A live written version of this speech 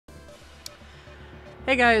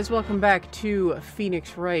Hey guys, welcome back to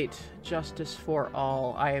Phoenix Wright, Justice for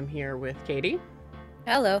All. I am here with Katie.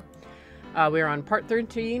 Hello. We are on part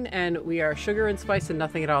 13, and we are sugar and spice and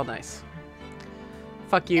nothing at all nice.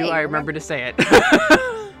 Fuck you, Hey, I remember to say it.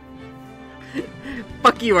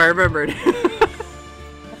 Fuck you, I remembered. Well,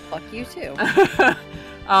 fuck you too.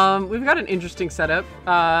 We've got an interesting setup.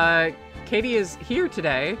 Katie is here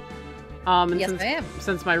today. And Yes, I am.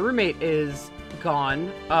 Since my roommate is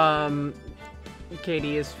gone,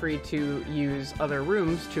 Katie is free to use other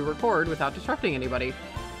rooms to record without disrupting anybody.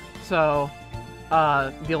 So,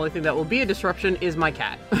 the only thing that will be a disruption is my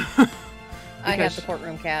cat. I have the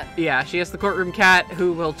courtroom cat. Yeah, she has the courtroom cat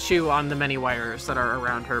who will chew on the many wires that are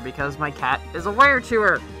around her because my cat is a wire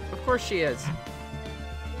chewer. Of course she is.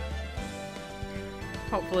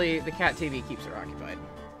 Hopefully the cat TV keeps her occupied.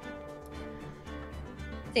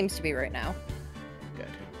 Seems to be right now. Good.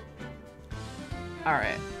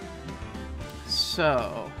 Alright.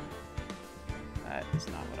 So, that is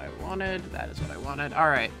not what I wanted. That is what I wanted.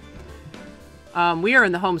 Alright. We are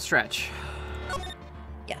in the home stretch.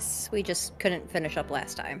 Yes, we just couldn't finish up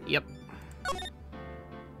last time. Yep.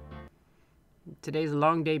 Today's a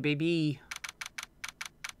long day, baby.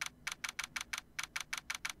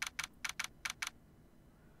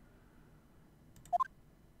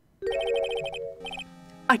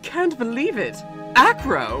 I can't believe it!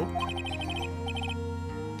 Acro!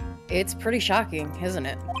 It's pretty shocking, isn't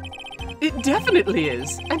it? It definitely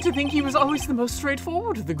is! And to think he was always the most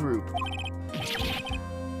straightforward of the group.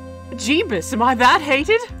 Jeebus, am I that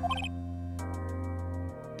hated?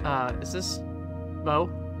 Is this Mo?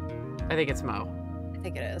 I think it's Mo. I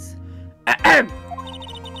think it is.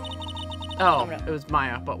 Oh, no. it was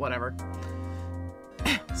Maya, but whatever.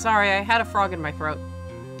 Sorry, I had a frog in my throat.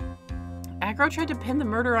 Agro tried to pin the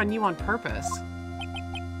murder on you on purpose.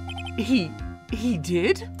 He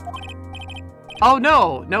did? Oh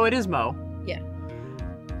no, no, it is Mo. Yeah.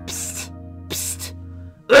 Psst, psst.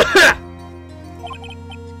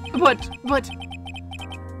 But,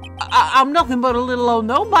 I'm nothing but a little old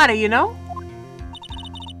nobody, you know?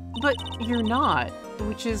 But you're not,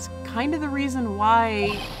 which is kind of the reason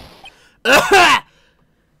why...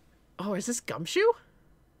 Oh, is this Gumshoe?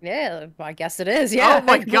 Yeah, I guess it is. Yeah. Oh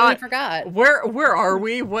my I god! completely forgot. Where are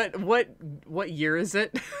we? What year is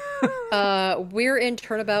it? We're in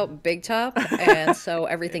Turnabout Big Top, and so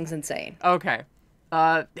everything's insane. Okay.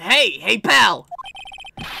 Hey, pal.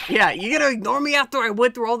 Yeah, you gonna ignore me after I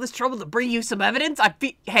went through all this trouble to bring you some evidence?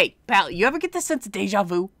 Hey, pal, you ever get the sense of deja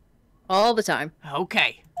vu? All the time.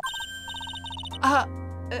 Okay.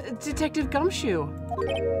 Detective Gumshoe.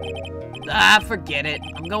 Forget it.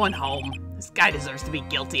 I'm going home. This guy deserves to be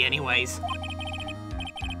guilty anyways.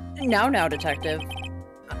 Now, detective.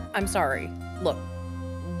 I'm sorry. Look,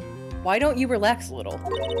 why don't you relax a little?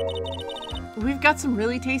 We've got some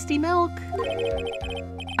really tasty milk.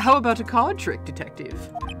 How about a card trick, detective?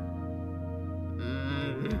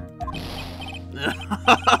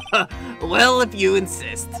 Well, if you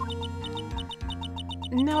insist.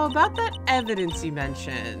 Now, about that evidence you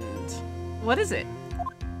mentioned, what is it?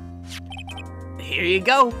 Here you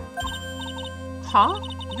go. Huh?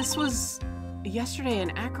 This was yesterday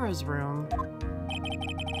in Acro's room.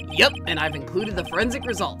 Yep, and I've included the forensic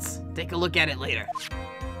results. Take a look at it later.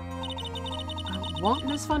 Won't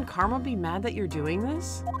Miss Von Karma be mad that you're doing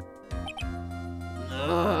this?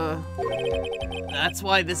 That's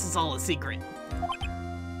why this is all a secret.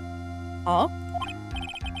 Huh?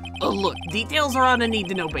 Look, details are on a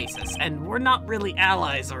need-to-know basis, and we're not really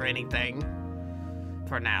allies or anything.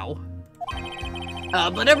 For now.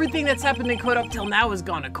 But everything that's happened in Code up till now has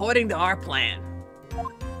gone according to our plan.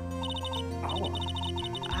 Oh.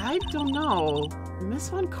 I don't know. Miss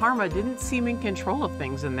Von Karma didn't seem in control of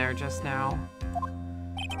things in there just now.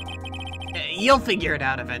 You'll figure it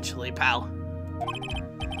out eventually, pal.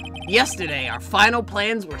 Yesterday, our final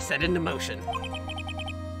plans were set into motion.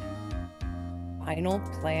 Final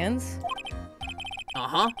plans?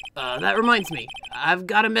 Uh-huh. That reminds me. I've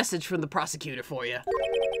got a message from the prosecutor for you.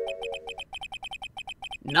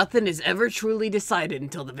 Nothing is ever truly decided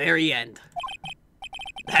until the very end.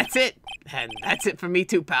 That's it. And that's it for me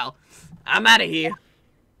too, pal. I'm out of here.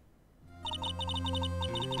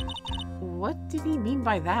 What did he mean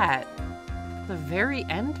by that? The very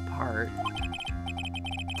end part.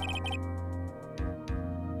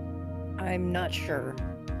 I'm not sure.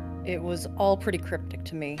 It was all pretty cryptic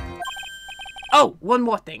to me. Oh, one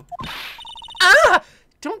more thing. Ah!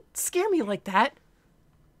 Don't scare me like that.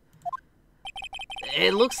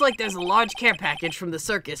 It looks like there's a large care package from the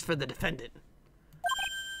circus for the defendant.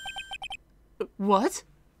 What?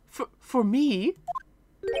 For me?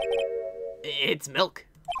 It's milk.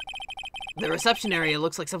 The reception area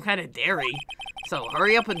looks like some kind of dairy, so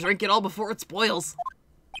hurry up and drink it all before it spoils.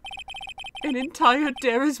 An entire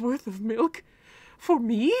dairy's worth of milk? For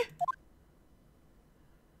me?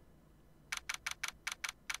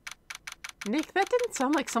 Nick, that didn't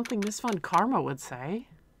sound like something Miss Von Karma would say.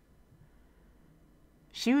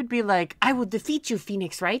 She would be like, I will defeat you,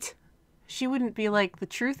 Phoenix, right? She wouldn't be like, the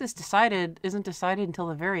truth isn't decided until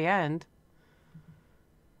the very end.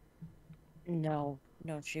 No,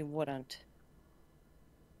 she wouldn't.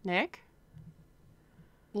 Nick?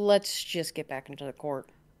 Let's just get back into the court.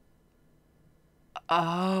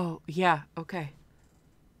 Oh, yeah, okay.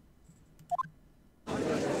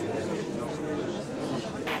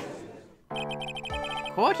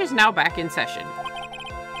 Court is now back in session.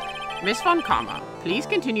 Miss Von Karma, please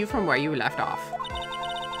continue from where you left off.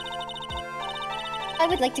 I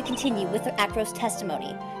would like to continue with Acro's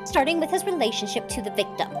testimony, starting with his relationship to the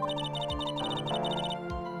victim.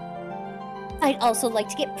 I'd also like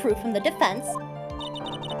to get proof from the defense.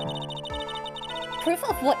 Proof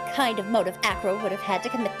of what kind of motive Acro would have had to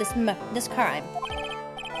commit this crime.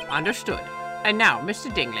 Understood. And now,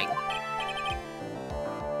 Mr. Dingling.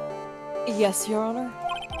 Yes, Your Honor.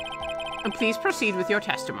 And please proceed with your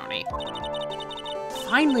testimony.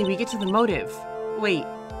 Finally, we get to the motive. Wait.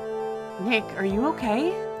 Nick, are you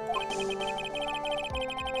okay?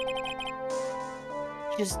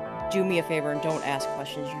 Just do me a favor and don't ask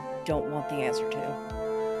questions you don't want the answer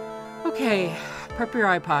to. Okay. Prep your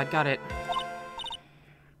iPod. Got it.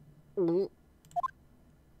 The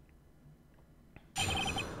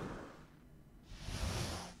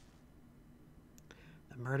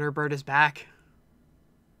murder bird is back.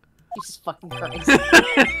 Jesus fucking Christ.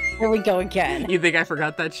 Here we go again. You think I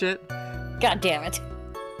forgot that shit? God damn it.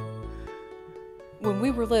 When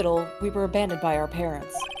we were little, we were abandoned by our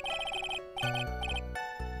parents.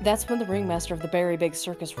 That's when the ringmaster of the Berry Big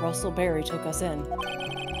Circus, Russell Berry, took us in.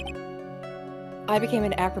 I became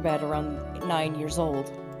an acrobat around 9 years old.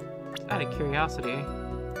 Out of curiosity.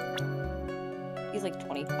 He's like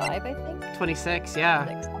 25, I think? 26,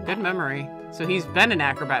 yeah. Good memory. So he's been an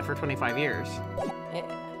acrobat for 25 years. Yeah.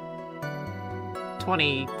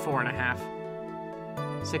 24 and a half.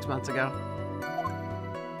 6 months ago.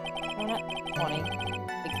 No, not 20.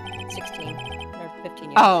 Like 16 or 15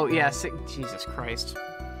 years. Oh, yeah. Jesus Christ.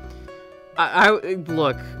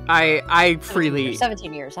 Look, I freely...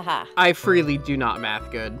 17 years, haha. I freely do not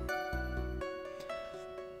math good.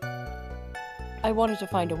 I wanted to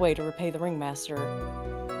find a way to repay the ringmaster.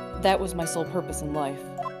 That was my sole purpose in life.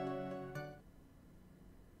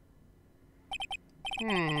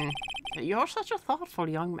 You're such a thoughtful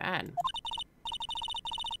young man.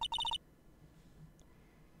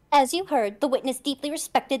 As you heard, the witness deeply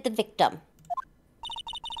respected the victim.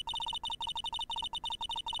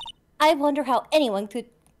 I wonder how anyone could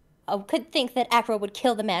think that Acro would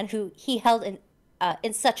kill the man who he held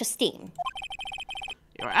in such esteem.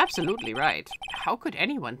 You're absolutely right. How could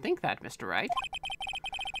anyone think that, Mr. Wright?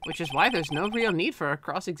 Which is why there's no real need for a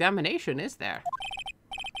cross-examination, is there?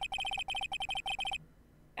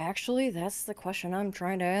 Actually, that's the question I'm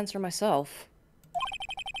trying to answer myself.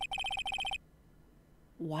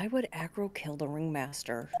 Why would Acro kill the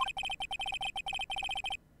ringmaster?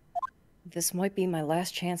 This might be my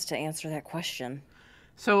last chance to answer that question.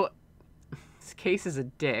 So, this case is a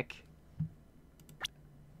dick.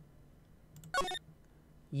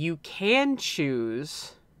 You can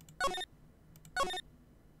choose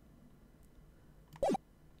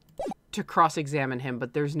to cross-examine him,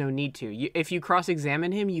 but there's no need to. If you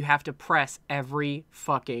cross-examine him, you have to press every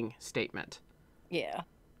fucking statement. Yeah.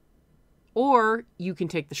 Or you can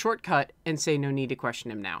take the shortcut and say no need to question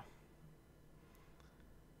him now.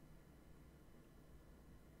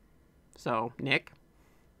 So, Nick?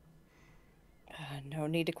 No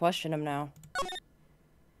need to question him now.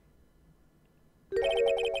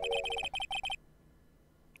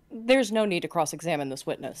 There's no need to cross-examine this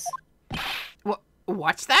witness.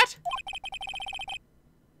 What's that?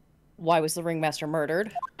 Why was the ringmaster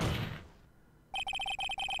murdered?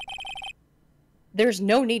 There's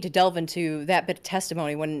no need to delve into that bit of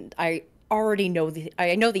testimony when I already know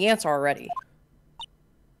I know the answer already.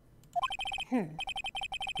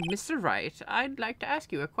 Mr. Wright, I'd like to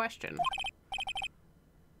ask you a question.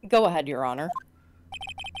 Go ahead, Your Honor.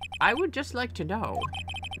 I would just like to know,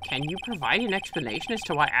 can you provide an explanation as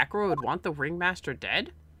to why Acro would want the ringmaster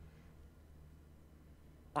dead?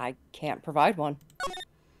 I can't provide one.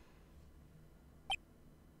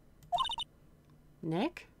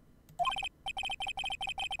 Nick?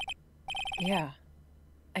 Yeah.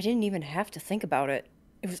 I didn't even have to think about it.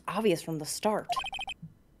 It was obvious from the start.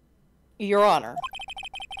 Your Honor.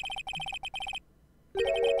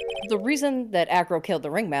 The reason that Acro killed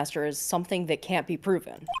the ringmaster is something that can't be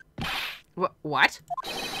proven. What?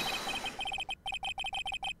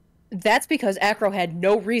 That's because Acro had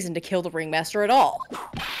no reason to kill the ringmaster at all.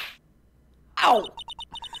 Ow!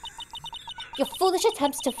 Your foolish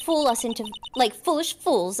attempts to fool us into, like, foolish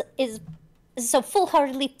fools is so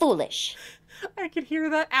foolhardily foolish. I could hear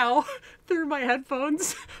that ow through my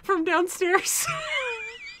headphones from downstairs.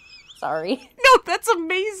 Sorry. No, that's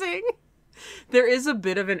amazing. There is a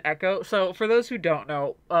bit of an echo. So for those who don't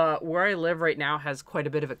know, where I live right now has quite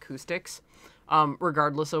a bit of acoustics,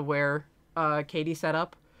 regardless of where Katie set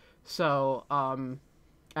up. So,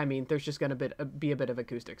 I mean, there's just going to be a bit of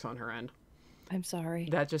acoustics on her end. I'm sorry.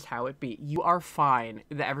 That's just how it be. You are fine.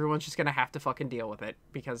 That everyone's just going to have to fucking deal with it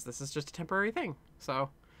because this is just a temporary thing. So,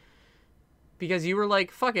 because you were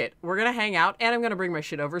like, fuck it, we're going to hang out and I'm going to bring my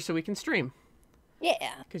shit over so we can stream.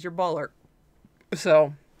 Yeah. Because you're baller.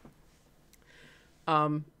 So,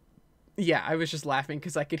 yeah, I was just laughing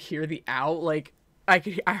because I could hear the ow. Like, I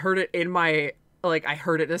heard it in my, like, I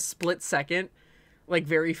heard it a split second, like,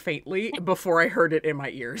 very faintly before I heard it in my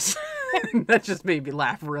ears. That just made me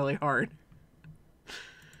laugh really hard.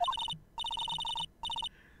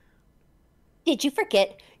 Did you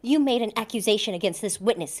forget you made an accusation against this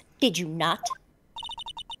witness, did you not?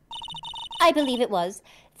 I believe it was.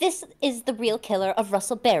 This is the real killer of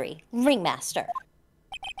Russell Berry, Ringmaster.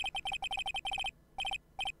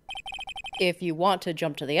 If you want to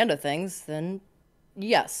jump to the end of things, then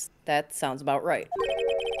yes, that sounds about right.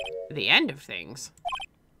 The end of things?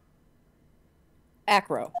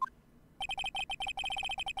 Acro.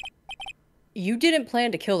 You didn't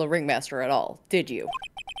plan to kill the ringmaster at all, did you?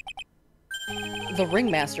 The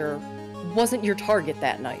ringmaster wasn't your target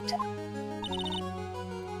that night.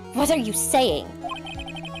 What are you saying?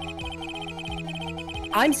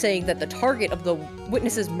 I'm saying that the target of the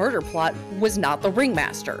witness's murder plot was not the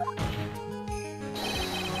ringmaster.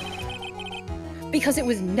 Because it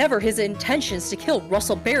was never his intentions to kill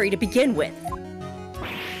Russell Berry to begin with.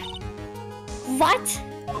 What?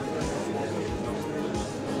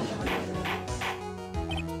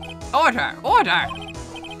 Order! Order!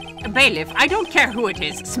 Bailiff, I don't care who it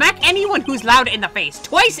is. Smack anyone who's loud in the face,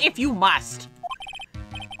 twice if you must.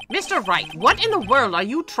 Mr. Wright, what in the world are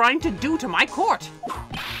you trying to do to my court?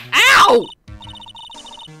 Ow!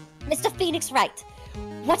 Mr. Phoenix Wright,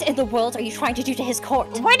 what in the world are you trying to do to his court?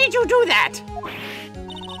 Why did you do that?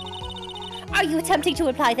 Are you attempting to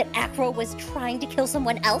imply that Acro was trying to kill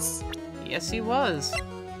someone else? Yes, he was.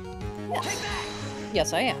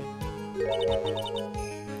 Yes, I am.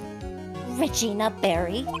 Regina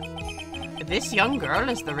Berry? This young girl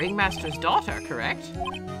is the ringmaster's daughter, correct?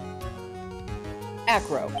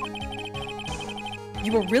 Acro.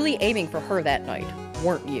 You were really aiming for her that night,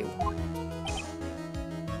 weren't you?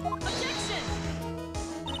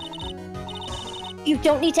 You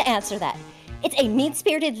don't need to answer that. It's a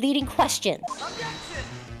mean-spirited leading question.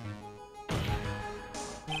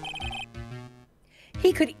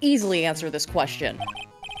 He could easily answer this question.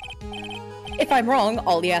 If I'm wrong,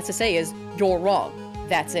 all he has to say is, you're wrong.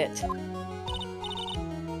 That's it.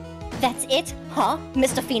 That's it, huh,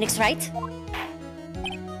 Mr. Phoenix Wright?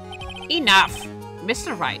 Enough!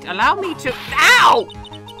 Mr. Wright, allow me to— Ow!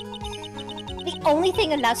 The only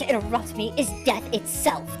thing allowed to interrupt me is death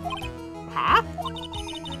itself. Huh?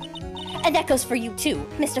 And that goes for you too,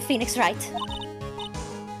 Mr. Phoenix Wright.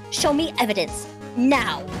 Show me evidence,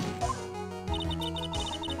 now!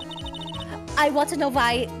 I want to know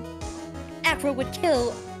why Acro would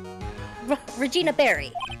kill Regina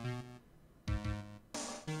Berry.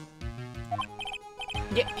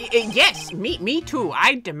 Yes, me too.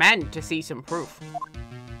 I demand to see some proof.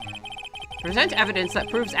 Present evidence that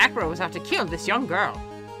proves Acro was out to kill this young girl.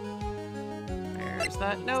 There's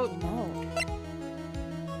that note. No.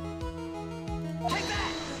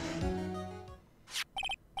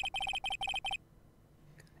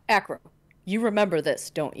 Acro, you remember this,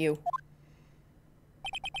 don't you?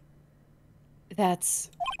 That's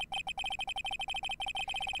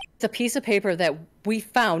the piece of paper that we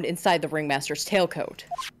found inside the ringmaster's tailcoat.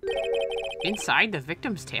 Inside the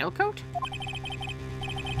victim's tailcoat?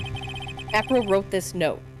 Acro wrote this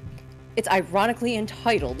note. It's ironically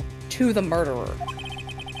entitled, "To the Murderer."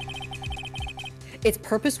 Its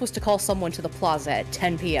purpose was to call someone to the plaza at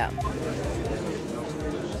 10 p.m.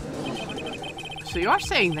 So you're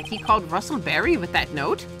saying that he called Russell Berry with that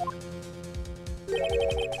note?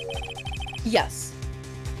 Yes,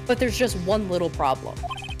 but there's just one little problem.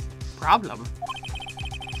 Problem?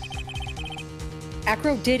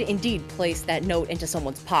 Acro did indeed place that note into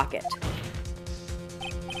someone's pocket.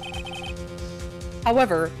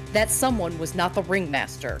 However, that someone was not the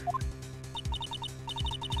ringmaster.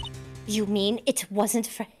 You mean it wasn't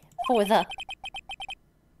for the...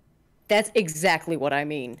 That's exactly what I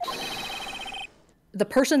mean. The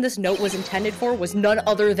person this note was intended for was none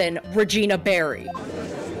other than Regina Barry.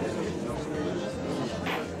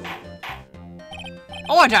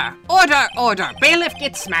 Order! Order! Order! Bailiff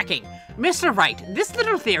gets smacking! Mr. Wright, this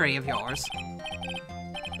little theory of yours...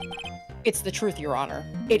 It's the truth, Your Honor.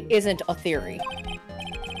 It isn't a theory.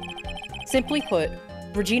 Simply put,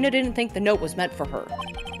 Regina didn't think the note was meant for her.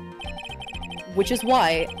 Which is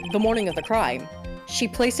why, the morning of the crime, she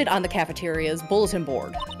placed it on the cafeteria's bulletin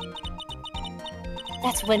board.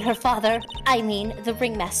 That's when her father, I mean the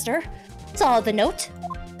ringmaster, saw the note?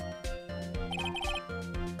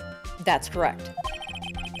 That's correct.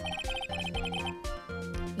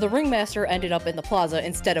 The ringmaster ended up in the plaza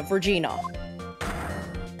instead of Regina.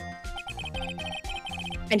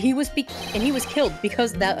 And he was killed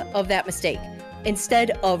because of that mistake,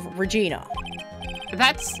 instead of Regina.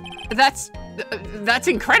 That's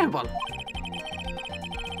incredible.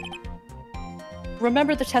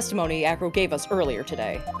 Remember the testimony Acro gave us earlier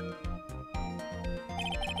today.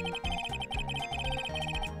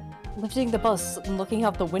 Lifting the bus and looking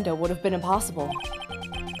out the window would have been impossible.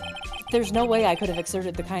 There's no way I could have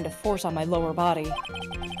exerted the kind of force on my lower body.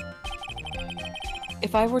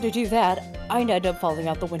 If I were to do that, I'd end up falling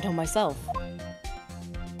out the window myself.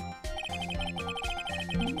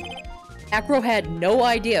 Acro had no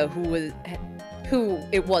idea who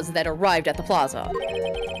it was that arrived at the plaza.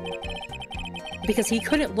 Because he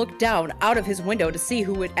couldn't look down out of his window to see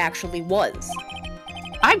who it actually was.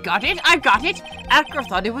 I've got it! I've got it! Acro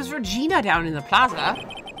thought it was Regina down in the plaza.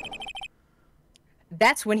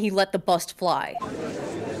 That's when he let the bust fly.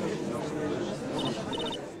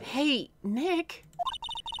 Hey, Nick.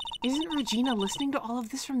 Isn't Regina listening to all of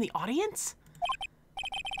this from the audience?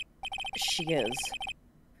 She is.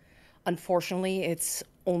 Unfortunately, it's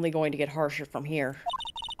only going to get harsher from here.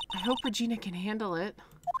 I hope Regina can handle it.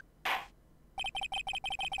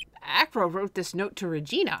 Acro wrote this note to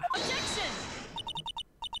Regina. Objection!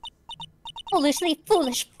 Foolishly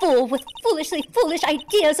foolish fool with foolishly foolish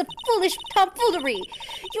ideas of foolish tomfoolery.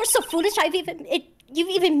 You're so foolish you've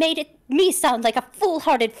even made me sound like a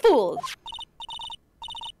foolhardy fool.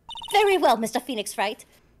 Very well, Mr. Phoenix Wright.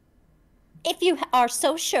 If you are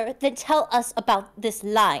so sure, then tell us about this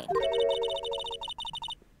line.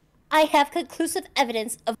 I have conclusive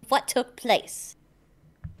evidence of what took place.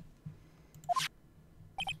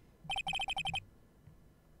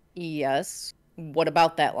 Yes. What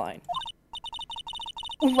about that line?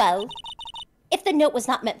 Well, if the note was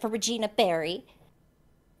not meant for Regina Barry,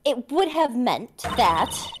 it would have meant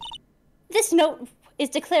that this note is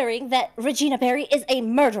declaring that Regina Barry is a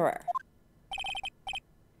murderer.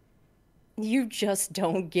 You just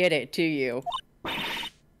don't get it, do you?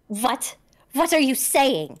 What? What are you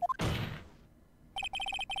saying?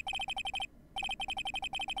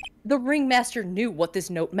 The ringmaster knew what this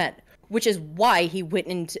note meant, which is why he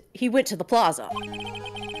went to the plaza.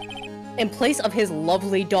 In place of his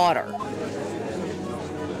lovely daughter.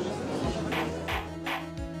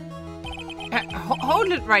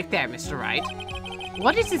 Hold it right there, Mr. Wright.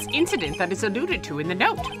 What is this incident that is alluded to in the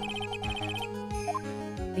note?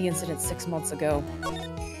 The incident 6 months ago.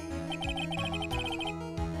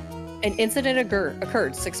 An incident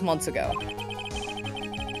occurred 6 months ago.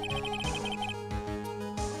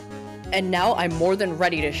 And now I'm more than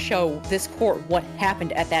ready to show this court what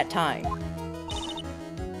happened at that time.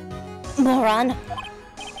 Moron.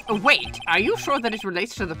 Wait, are you sure that it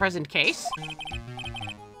relates to the present case?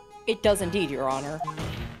 It does indeed, Your Honor.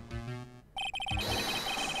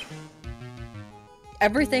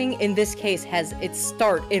 Everything in this case has its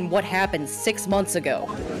start in what happened 6 months ago.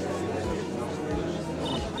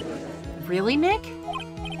 Really, Nick?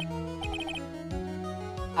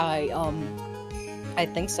 I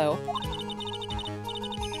think so.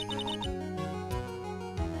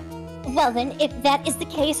 Well then, if that is the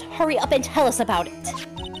case, hurry up and tell us about it.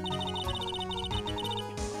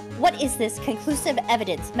 What is this conclusive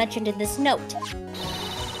evidence mentioned in this note?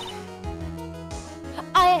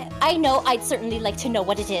 I know I'd certainly like to know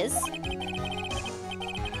what it is.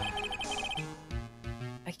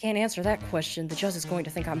 I can't answer that question. The judge is going to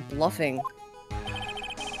think I'm bluffing.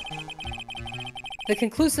 The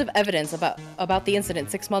conclusive evidence about the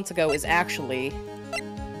incident 6 months ago is actually...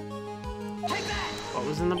 What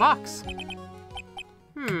was in the box?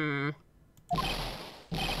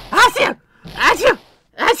 Achoo! Achoo!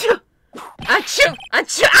 Achoo! Achoo!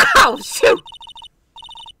 Achoo! Ow! Shoo!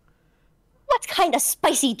 What kind of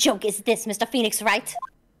spicy joke is this, Mr. Phoenix Wright?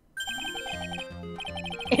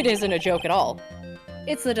 It isn't a joke at all.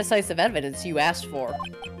 It's the decisive evidence you asked for.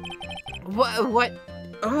 What?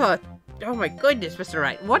 Oh my goodness, Mr.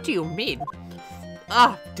 Wright, what do you mean?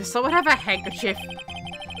 Ah, does someone have a handkerchief?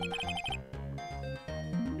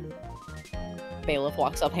 Bailiff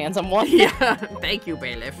walks up, hands him one. Yeah, thank you,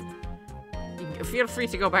 bailiff. Feel free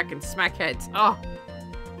to go back and smack heads. Oh.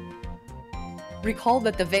 Recall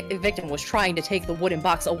that the victim was trying to take the wooden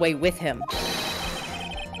box away with him.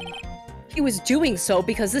 He was doing so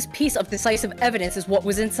because this piece of decisive evidence is what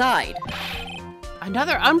was inside.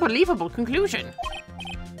 Another unbelievable conclusion.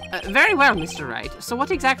 Very well, Mr. Wright. So what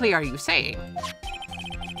exactly are you saying?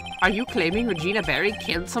 Are you claiming Regina Berry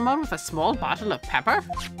killed someone with a small bottle of pepper?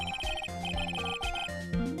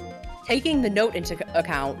 Taking the note into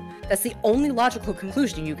account, that's the only logical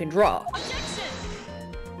conclusion you can draw.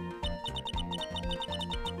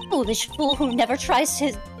 Foolish fool who never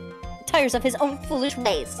tires of his own foolish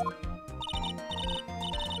ways.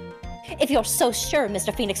 If you're so sure,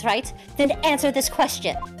 Mr. Phoenix Wright, then answer this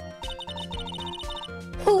question.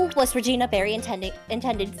 Who was Regina Berry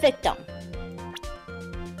intended victim?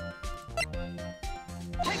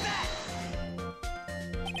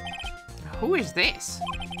 Who is this?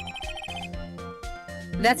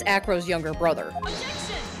 That's Acro's younger brother.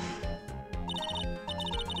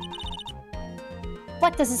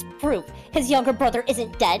 What does this prove? His younger brother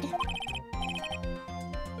isn't dead?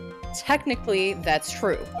 Technically, that's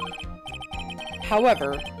true.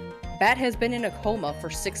 However, Bat has been in a coma for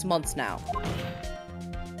 6 months now.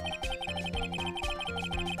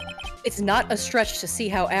 It's not a stretch to see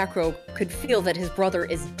how Acro could feel that his brother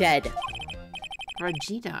is dead.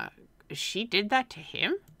 Regina, she did that to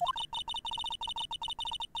him?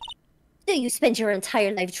 Do you spend your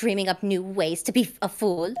entire life dreaming up new ways to be a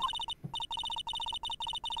fool?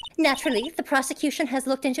 Naturally, the prosecution has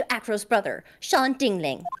looked into Acro's brother, Sean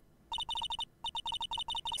Dingling.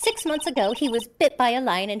 6 months ago, he was bit by a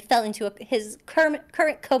lion and fell into his current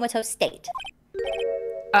comatose state.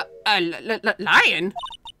 Lion?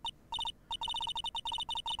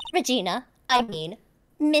 Regina, I mean,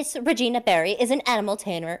 Miss Regina Berry is an animal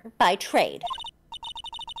tamer by trade.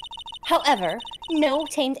 However, no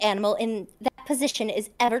tamed animal in that position is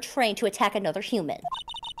ever trained to attack another human.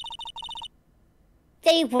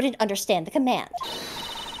 They wouldn't understand the command.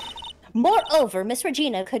 Moreover, Miss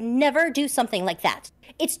Regina could never do something like that.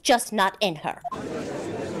 It's just not in her.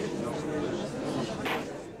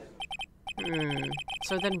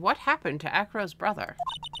 So then what happened to Acro's brother?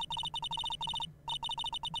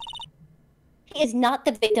 He is not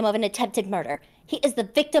the victim of an attempted murder. He is the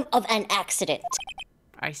victim of an accident.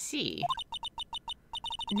 I see.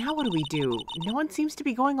 Now what do we do? No one seems to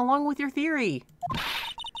be going along with your theory.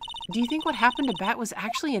 Do you think what happened to Bat was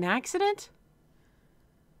actually an accident?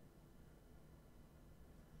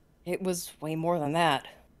 It was way more than that.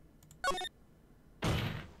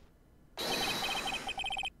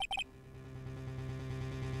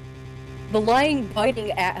 The lion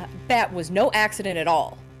biting Bat was no accident at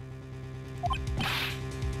all.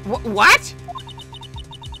 What?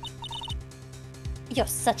 You're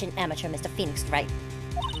such an amateur, Mr. Phoenix Wright.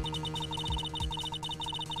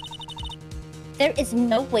 There is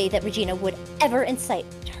no way that Regina would ever incite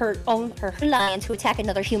her lion to attack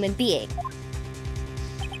another human being.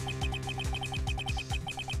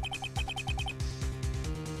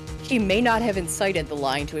 She may not have incited the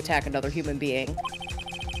lion to attack another human being.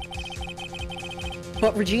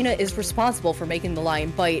 But Regina is responsible for making the lion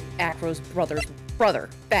bite Acro's brother,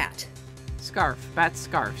 Bat. Scarf. Bat's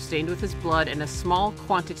scarf, stained with his blood and a small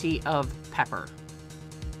quantity of pepper.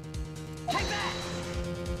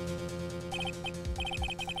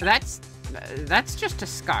 That's just a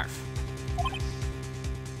scarf.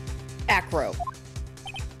 Acro.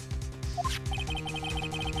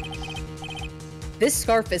 This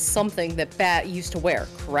scarf is something that Bat used to wear,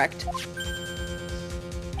 correct?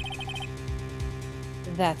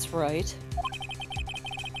 That's right.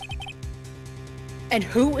 And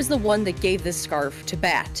who was the one that gave this scarf to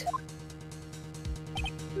Bat?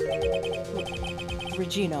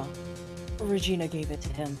 Regina. Regina gave it to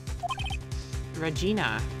him.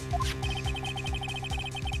 Regina.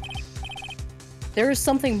 There is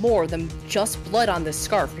something more than just blood on this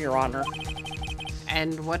scarf, Your Honor.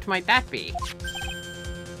 And what might that be?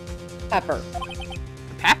 Pepper.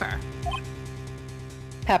 Pepper?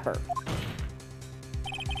 Pepper.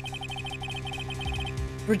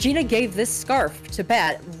 Regina gave this scarf to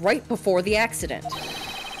Bat right before the accident.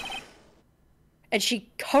 And she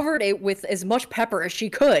covered it with as much pepper as she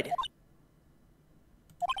could.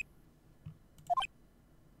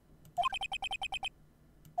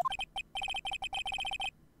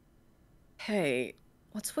 Hey,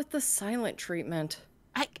 what's with the silent treatment?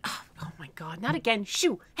 Oh my god, not again.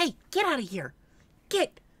 Shoo! Hey, get out of here!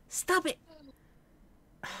 Stop it!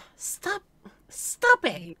 Stop. Stop I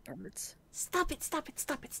it. hate birds. Stop it, stop it,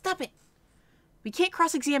 stop it, stop it. We can't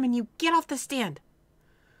cross-examine you. Get off the stand.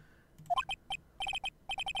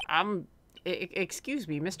 Excuse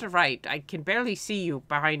me, Mr. Wright. I can barely see you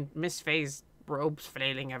behind Miss Faye's robes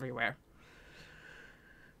flailing everywhere.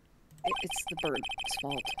 It's the bird's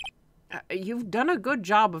fault. You've done a good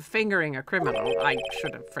job of fingering a criminal. I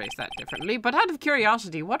should have phrased that differently. But out of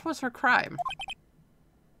curiosity, what was her crime?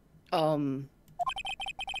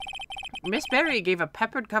 Miss Berry gave a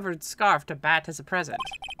pepper-covered scarf to Bat as a present.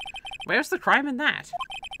 Where's the crime in that?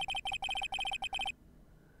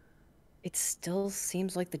 It still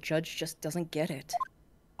seems like the judge just doesn't get it.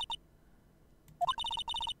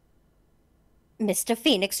 Mr.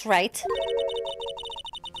 Phoenix, right?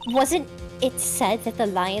 Wasn't it said that the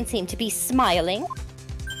lion seemed to be smiling?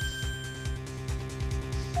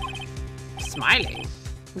 Smiling?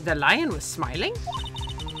 The lion was smiling?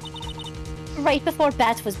 Right before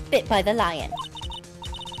Bat was bit by the lion.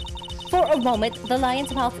 For a moment, the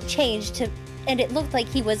lion's mouth changed to, and it looked like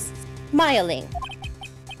he was smiling.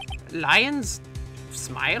 Lions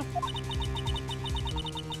smile?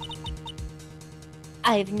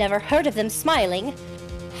 I've never heard of them smiling.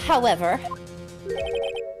 However,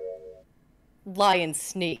 Lions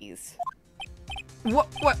sneeze. What?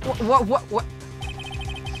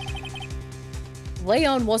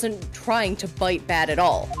 Leon wasn't trying to bite Bat at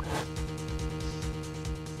all.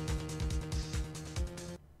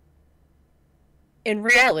 In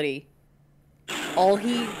reality, all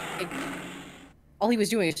he was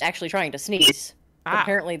doing is actually trying to sneeze. Ah.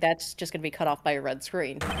 Apparently, that's just going to be cut off by a red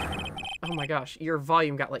screen. Oh my gosh, your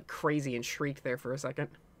volume got like crazy and shrieked there for a second.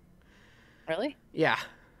 Really? Yeah.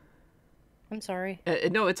 I'm sorry.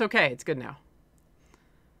 No, it's okay. It's good now.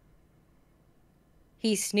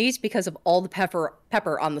 He sneezed because of all the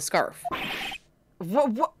pepper on the scarf.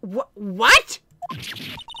 What?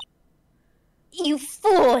 you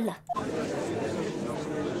fool!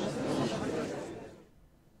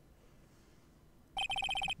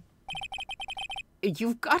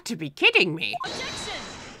 You've got to be kidding me.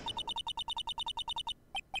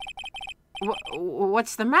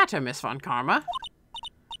 What's the matter, Miss Von Karma?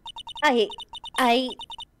 I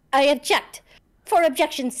object. For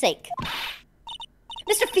objection's sake.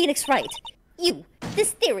 Mr. Phoenix Wright,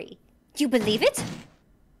 this theory, do you believe it?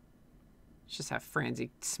 Let's just have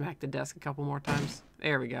Franzi smack the desk a couple more times.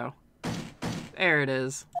 There we go. There it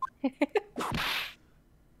is.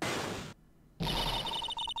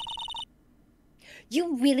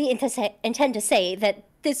 You really intend to say that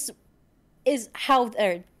this is how,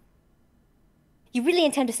 you really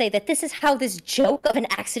intend to say that this is how this joke of an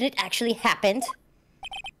accident actually happened?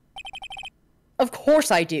 Of course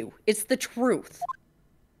I do. It's the truth.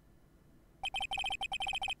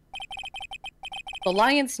 The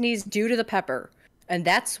lion sneezed due to the pepper, and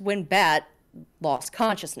that's when Bat lost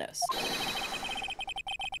consciousness.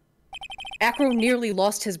 Acro nearly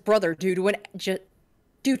lost his brother due to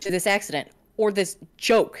this accident, or this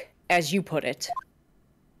joke, as you put it.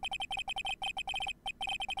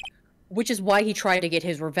 Which is why he tried to get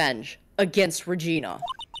his revenge against Regina.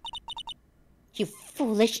 You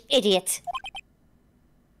foolish idiot.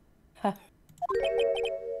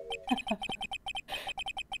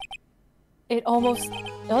 It almost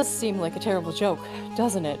does seem like a terrible joke,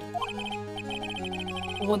 doesn't it?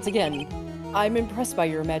 Once again, I'm impressed by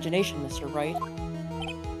your imagination, Mr. Wright.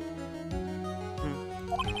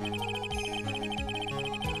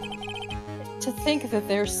 To think that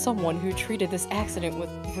there's someone who treated this accident with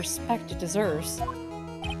respect it deserves.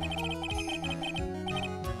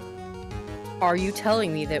 Are you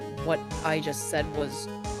telling me that what I just said was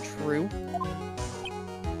true?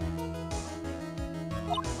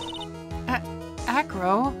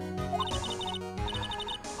 Acro?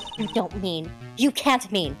 You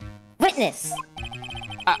can't mean. Witness!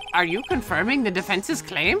 Are you confirming the defense's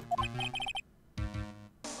claim?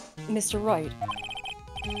 Mr. Wright.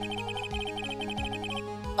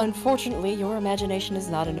 Unfortunately, your imagination is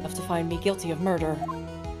not enough to find me guilty of murder.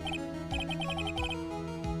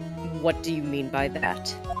 What do you mean by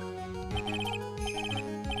that?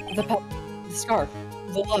 The scarf.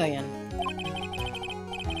 The lion.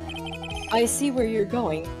 I see where you're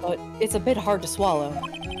going, but it's a bit hard to swallow.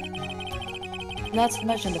 Not to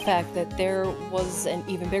mention the fact that there was an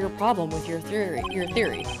even bigger problem with your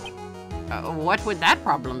theory. What would that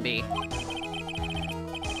problem be?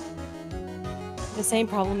 The same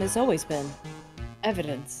problem has always been.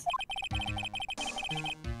 Evidence.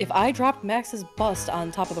 If I dropped Max's bust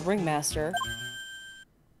on top of the ringmaster,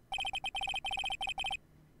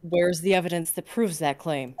 where's the evidence that proves that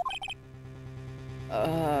claim?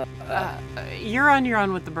 You're on your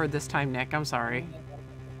own with the bird this time, Nick. I'm sorry.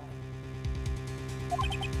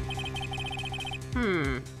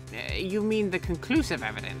 You mean the conclusive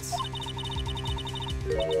evidence?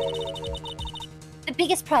 The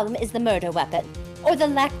biggest problem is the murder weapon, or the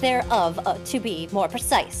lack thereof, to be more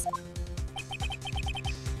precise.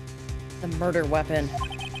 The murder weapon.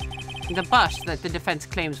 The bust that the defense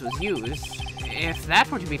claims was used, if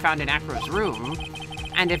that were to be found in Acro's room,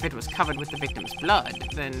 and if it was covered with the victim's blood,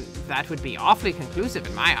 then that would be awfully conclusive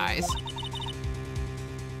in my eyes.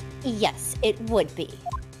 Yes, it would be.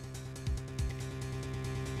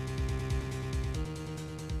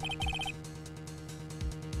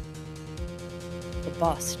 The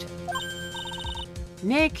bust.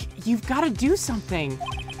 Nick, you've got to do something.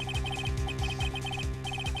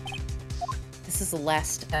 This is the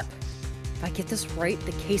last step. If I get this right,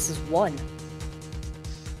 the case is won.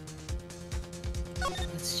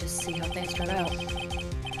 Let's just see how things turn out.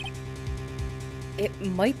 It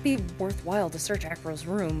might be worthwhile to search Acro's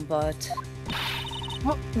room, but...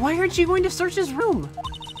 Well, why aren't you going to search his room?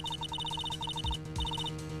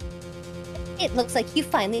 It looks like you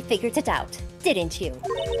finally figured it out, didn't you?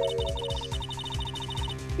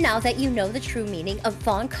 Now that you know the true meaning of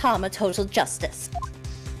Von Karma Total Justice.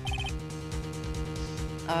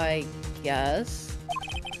 I guess.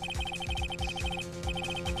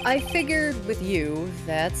 I figured with you,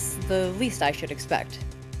 that's the least I should expect.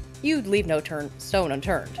 You'd leave no stone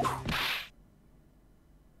unturned.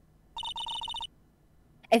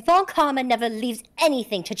 And Von Karma never leaves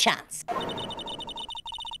anything to chance.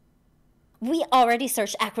 We already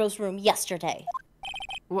searched Acro's room yesterday.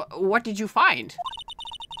 What did you find?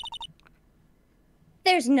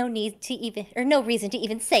 There's no need to even, or no reason to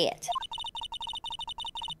even say it.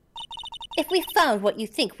 If we found what you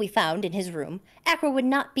think we found in his room, Acro would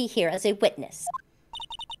not be here as a witness.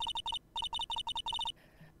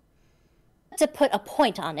 To put a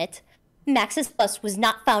point on it, Max's bust was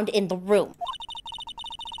not found in the room.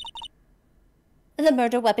 The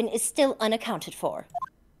murder weapon is still unaccounted for.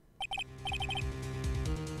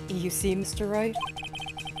 You see, Mr. Wright?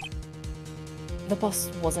 The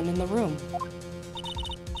bust wasn't in the room.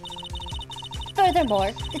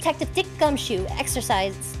 Furthermore, Detective Dick Gumshoe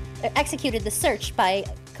executed the search by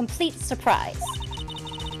complete surprise.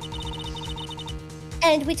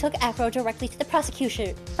 And we took Acro directly to the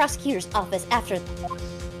prosecutor's office after.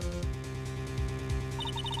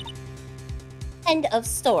 End of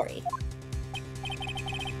story.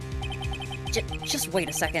 Just wait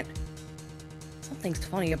a second. Something's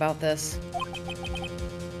funny about this.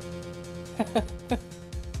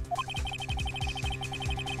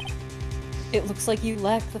 It looks like you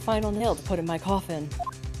lack the final nail to put in my coffin.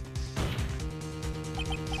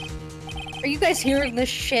 Are you guys hearing this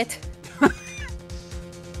shit?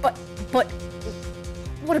 But,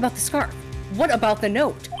 what about the scarf? What about the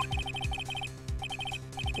note?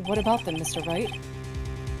 What about them, Mr. Wright?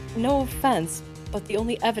 No offense, but the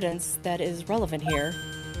only evidence that is relevant here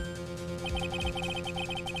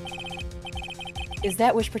is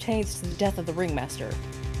that which pertains to the death of the ringmaster.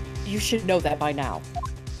 You should know that by now.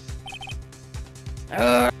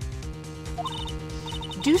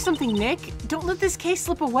 Do something, Nick. Don't let this case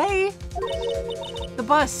slip away. The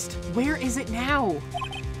bust, where is it now?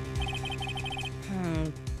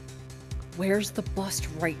 Where's the bust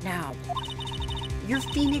right now? You're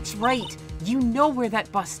Phoenix Wright. You know where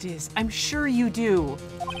that bust is. I'm sure you do.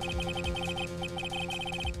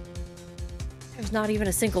 There's not even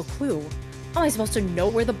a single clue. How am I supposed to know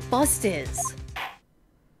where the bust is?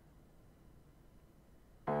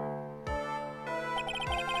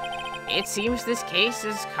 It seems this case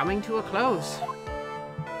is coming to a close.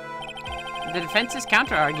 The defense's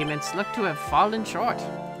counter-arguments look to have fallen short.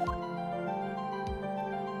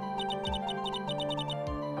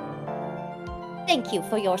 Thank you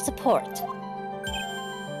for your support.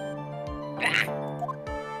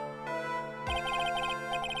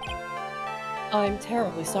 I'm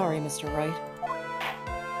terribly sorry, Mr. Wright.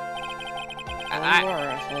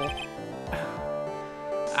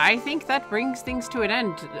 I think that brings things to an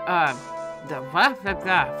end. I'm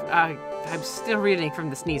still reeling from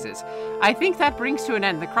the sneezes. I think that brings to an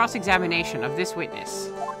end the cross-examination of this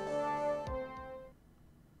witness.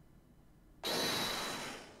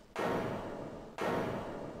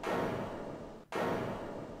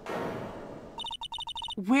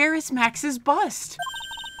 Where is Max's bust?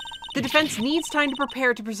 The defense needs time to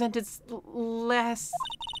prepare to present its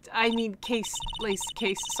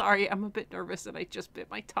case. Sorry, I'm a bit nervous and I just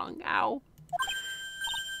bit my tongue. Ow.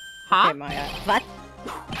 Huh? Okay, Maya. What?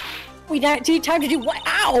 We don't need time to do what?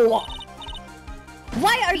 Ow!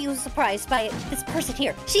 Why are you surprised by this person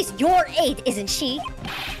here? She's your aide, isn't she?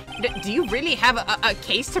 Do you really have a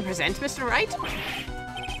case to present, Mr. Wright?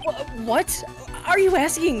 What? Are you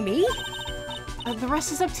asking me? The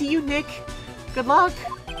rest is up to you, Nick. Good luck.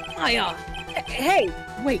 Maya! Hey,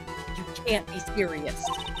 wait, you can't be serious.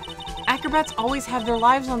 Acrobats always have their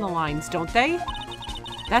lives on the lines, don't they?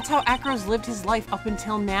 That's how Acro's lived his life up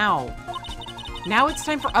until now. Now it's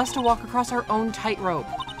time for us to walk across our own tightrope.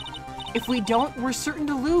 If we don't, we're certain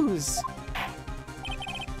to lose.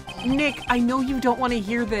 Nick, I know you don't want to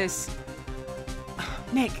hear this.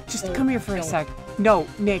 Nick, just come here for a sec. No,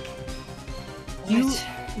 Nick.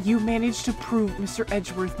 You managed to prove Mr.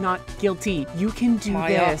 Edgeworth not guilty. You can do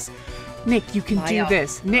this. Nick, you can do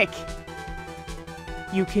this. Nick!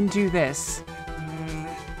 You can do this.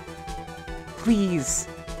 Please.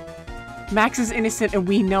 Max is innocent and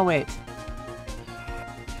we know it.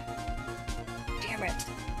 Damn it.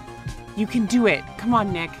 You can do it. Come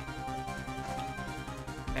on, Nick.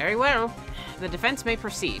 Very well. The defense may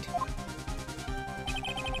proceed.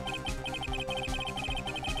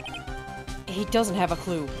 He doesn't have a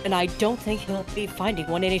clue, and I don't think he'll be finding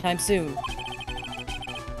one anytime soon.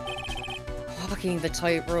 Walking the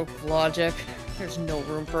tightrope logic, there's no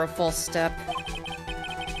room for a false step.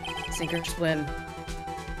 Sink or swim.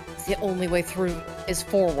 The only way through is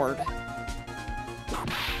forward.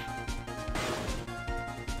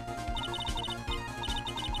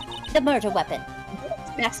 The murder weapon.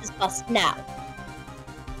 Max's bust now.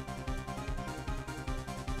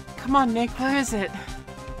 Come on, Nick. Where is it?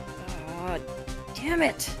 Damn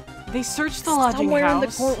it! They searched the lodging Somewhere house. in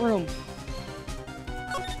the courtroom.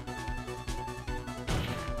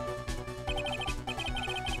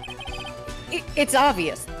 It's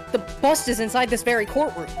obvious. The bust is inside this very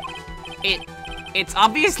courtroom. It's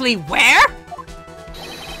obviously where?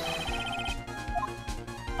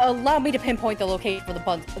 Allow me to pinpoint the location for the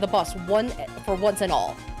bust for once and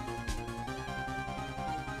all.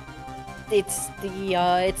 It's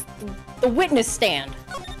the witness stand.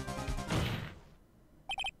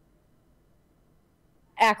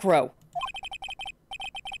 Acro.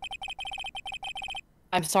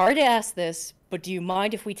 I'm sorry to ask this, but do you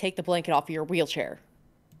mind if we take the blanket off of your wheelchair?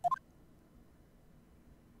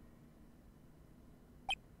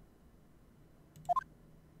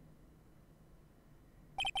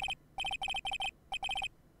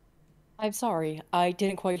 I'm sorry, I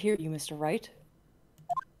didn't quite hear you, Mr. Wright.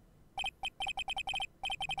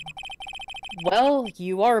 Well,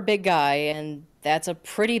 you are a big guy, and that's a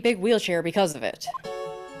pretty big wheelchair because of it.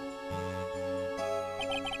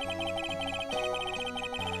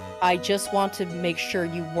 I just want to make sure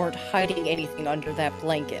you weren't hiding anything under that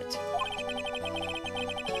blanket.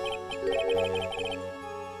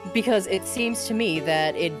 Because it seems to me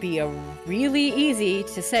that it'd be really easy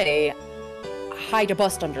to say, hide a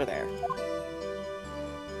bust under there.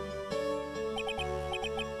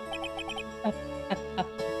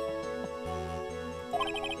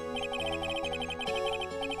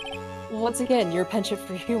 Once again, your penchant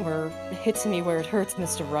for humor hits me where it hurts,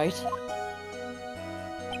 Mr. Wright.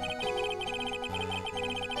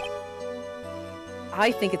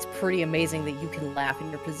 I think it's pretty amazing that you can laugh in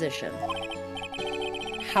your position.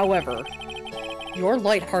 However, your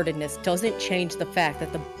lightheartedness doesn't change the fact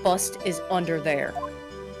that the bust is under there.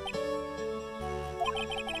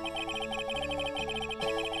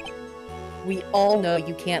 We all know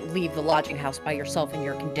you can't leave the lodging house by yourself in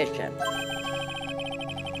your condition.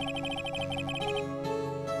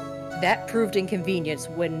 That proved inconvenience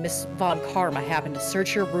when Miss Von Karma happened to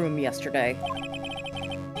search your room yesterday.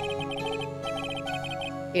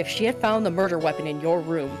 If she had found the murder weapon in your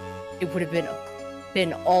room, it would have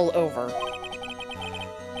been all over.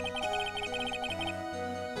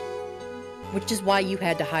 Which is why you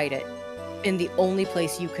had to hide it, in the only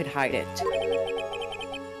place you could hide it.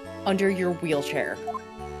 Under your wheelchair.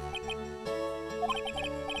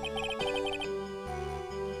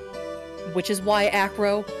 Which is why,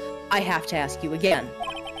 Acro, I have to ask you again.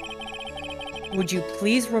 Would you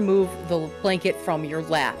please remove the blanket from your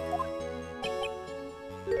lap?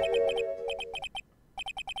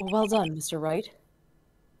 Well done, Mr. Wright.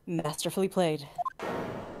 Masterfully played.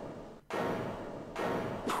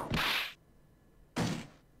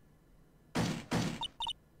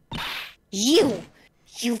 You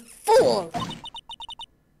fool!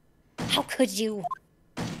 How could you?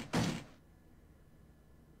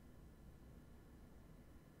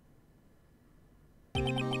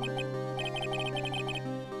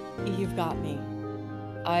 You've got me.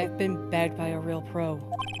 I've been bagged by a real pro.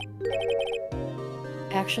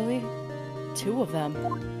 Actually, two of them.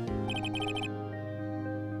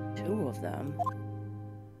 Two of them.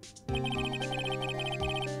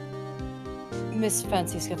 Miss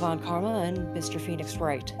Franziska Von Karma and Mr. Phoenix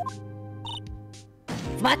Wright.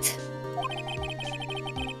 What?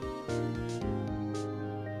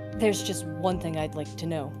 There's just one thing I'd like to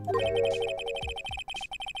know.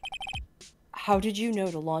 How did you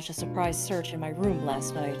know to launch a surprise search in my room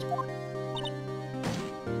last night?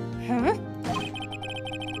 Huh?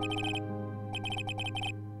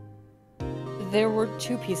 There were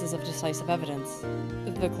two pieces of decisive evidence.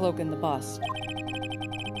 The cloak and the bust.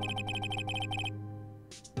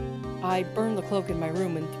 I burned the cloak in my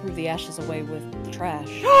room and threw the ashes away with the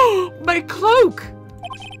trash. My cloak!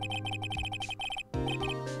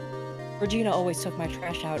 Regina always took my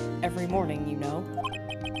trash out every morning, you know.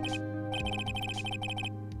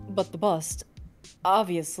 But the bust,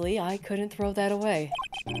 obviously, I couldn't throw that away.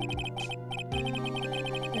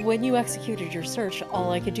 When you executed your search,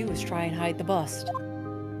 all I could do was try and hide the bust.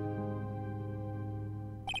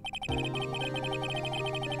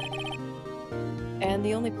 And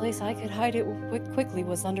the only place I could hide it quickly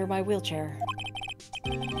was under my wheelchair.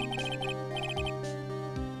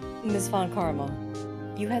 Miss Von Karma,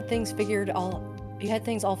 you had things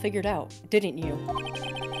all figured out, didn't you?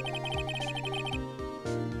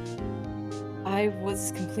 I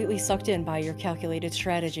was completely sucked in by your calculated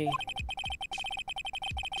strategy.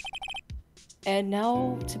 And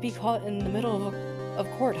now to be caught in the middle of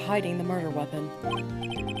court hiding the murder weapon.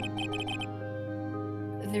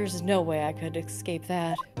 There's no way I could escape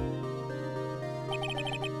that.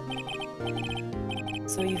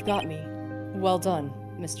 So you've got me. Well done,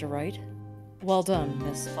 Mr. Wright. Well done,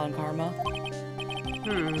 Miss Von Karma.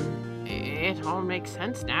 It all makes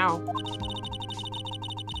sense now.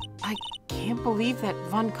 I can't believe that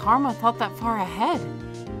Von Karma thought that far ahead.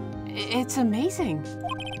 It's amazing.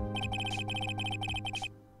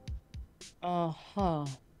 Uh-huh.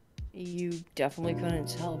 You definitely couldn't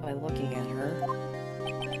tell by looking at her.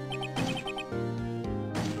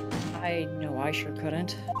 I know I sure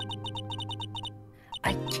couldn't.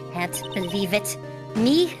 I can't believe it.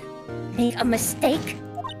 Me? Made a mistake?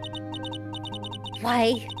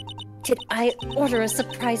 Why did I order a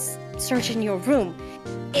surprise search in your room?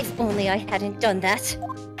 If only I hadn't done that.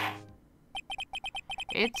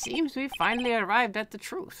 It seems we finally arrived at the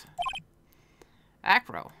truth.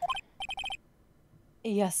 Acro,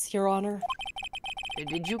 Yes, Your Honor.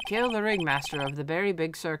 did you kill the ringmaster of the Berry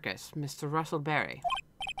Big Circus, Mr. Russell Berry?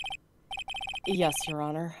 Yes, Your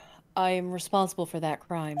Honor. I am responsible for that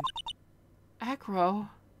crime. Acro?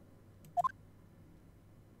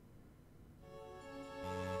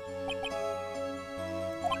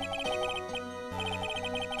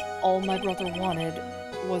 All my brother wanted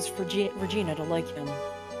was for Regina to like him.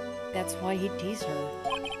 That's why he teased her.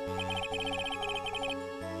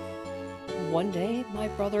 One day, my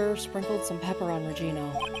brother sprinkled some pepper on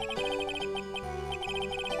Regina.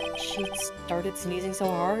 She started sneezing so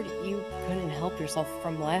hard, you couldn't help yourself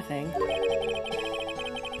from laughing.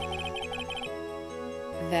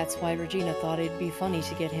 That's why Regina thought it'd be funny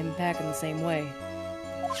to get him back in the same way.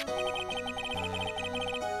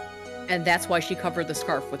 And that's why she covered the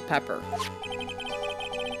scarf with pepper.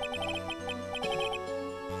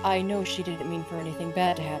 I know she didn't mean for anything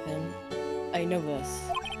bad to happen. I know this.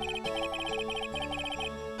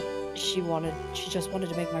 She just wanted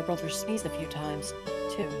to make my brother sneeze a few times,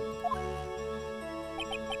 too.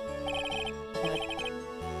 But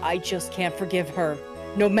I just can't forgive her,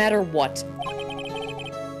 no matter what.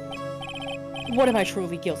 What am I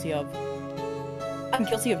truly guilty of? I'm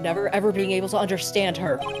guilty of never ever being able to understand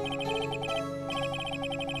her.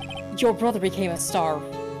 Your brother became a star.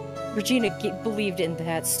 Regina believed in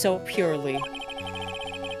that so purely.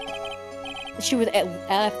 She would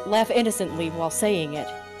laugh innocently while saying it.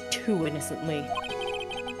 Too innocently.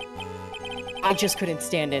 I just couldn't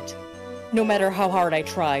stand it. No matter how hard I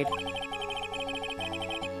tried.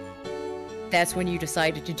 That's when you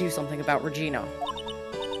decided to do something about Regina.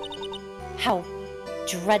 How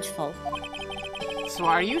dreadful. So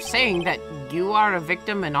are you saying that you are a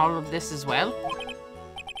victim in all of this as well?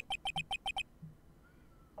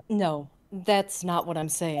 No, that's not what I'm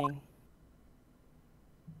saying.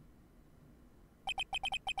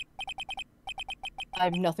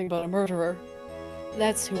 I'm nothing but a murderer.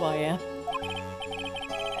 That's who I am.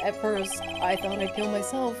 At first, I thought I'd kill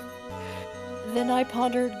myself. Then I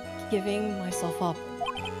pondered giving myself up.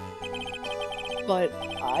 But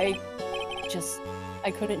I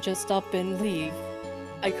couldn't just up and leave.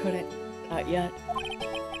 I couldn't, not yet.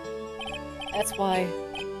 That's why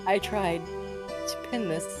I tried to pin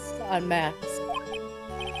this on Max.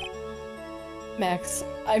 Max,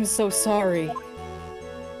 I'm so sorry.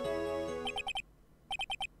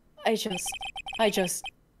 I just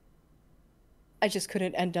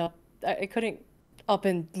couldn't I couldn't up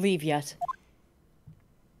and leave yet.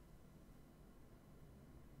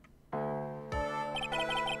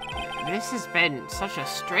 This has been such a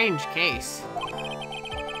strange case.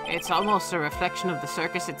 It's almost a reflection of the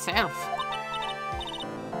circus itself.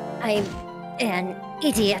 I'm an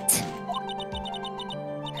idiot.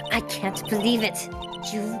 I can't believe it.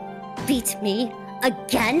 You beat me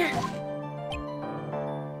again?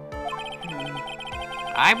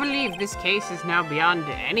 I believe this case is now beyond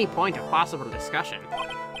any point of possible discussion.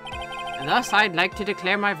 And thus, I'd like to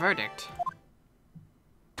declare my verdict.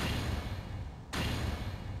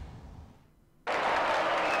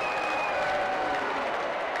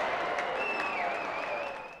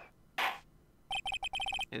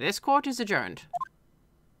 This court is adjourned.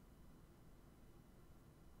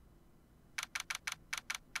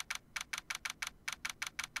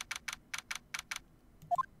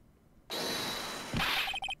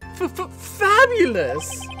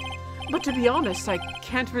 Fabulous! But to be honest, I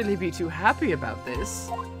can't really be too happy about this.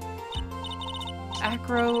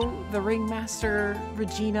 Acro, the Ringmaster,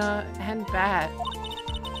 Regina, and Bat.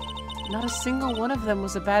 Not a single one of them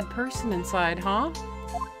was a bad person inside, huh?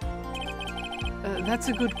 That's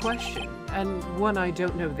a good question, and one I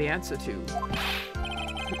don't know the answer to.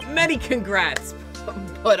 Many congrats,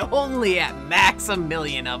 but only at max 1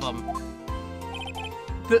 million of them.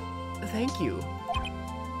 Thank you.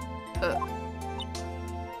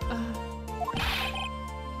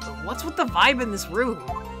 What's with the vibe in this room?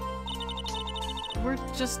 We're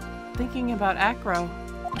just thinking about Acro.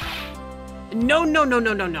 No.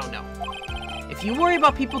 If you worry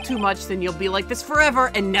about people too much, then you'll be like this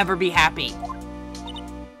forever and never be happy.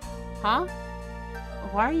 Huh?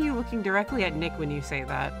 Why are you looking directly at Nick when you say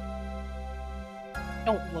that?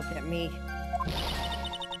 Don't look at me.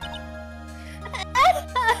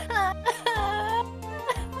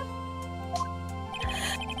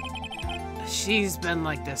 She's been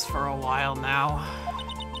like this for a while now.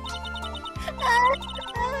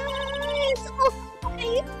 It's all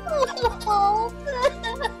my fault.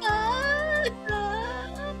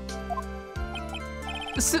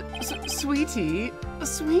 Sweetie?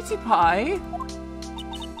 Sweetie Pie?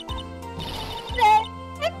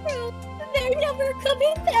 They're never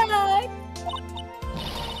coming back.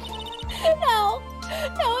 Now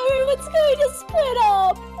everyone's going to split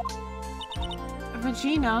up.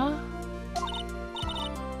 Regina?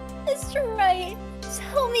 Mr. Wright,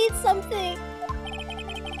 tell me something.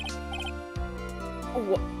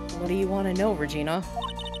 What do you want to know, Regina?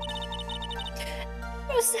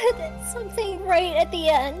 You said something right at the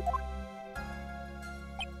end.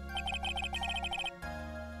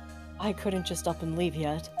 I couldn't just up and leave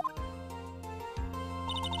yet.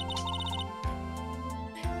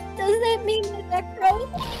 Does that mean that Necro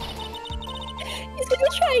is gonna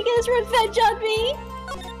try and get his revenge on me?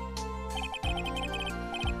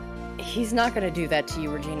 He's not gonna do that to you,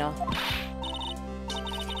 Regina.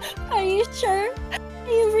 Are you sure? Are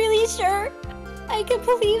you really sure? I can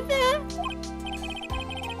believe that?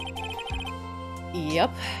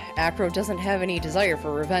 Yep, Acro doesn't have any desire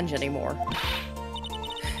for revenge anymore.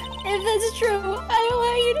 If that's true, I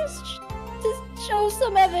want you to show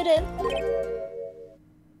some evidence.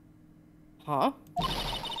 Huh?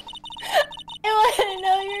 I want to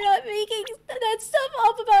know you're not making that stuff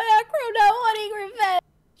up about Acro not wanting revenge.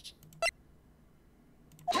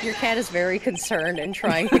 Your cat is very concerned and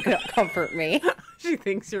trying to comfort me. She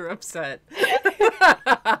thinks you're upset.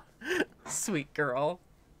 Sweet girl.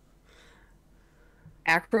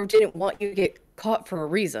 Acro didn't want you to get caught for a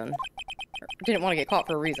reason. Didn't want to get caught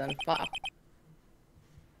for a reason. Wow.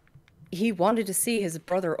 He wanted to see his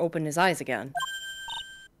brother open his eyes again.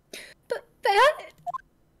 But that...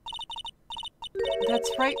 That's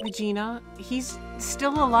right, Regina. He's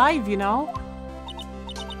still alive, you know?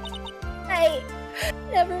 I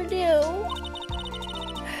never knew.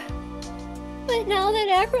 But now that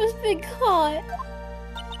Acro's been caught...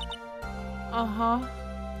 Uh-huh.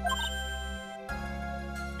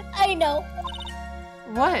 I know.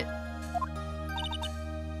 What?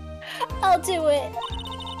 I'll do it.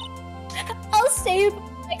 I'll stay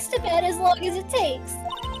next to Ben as long as it takes.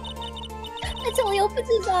 Until he opens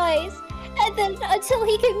his eyes. And then until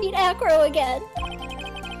he can meet Acro again.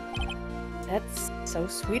 That's so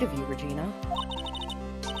sweet of you, Regina.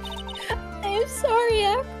 I'm sorry,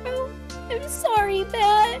 Acro. I'm sorry,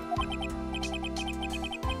 Ben.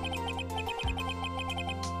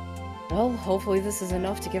 Well, hopefully this is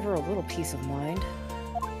enough to give her a little peace of mind.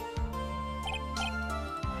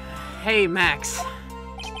 Hey, Max.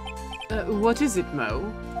 What is it,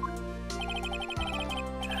 Mo?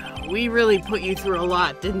 We really put you through a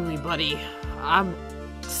lot, didn't we, buddy? I'm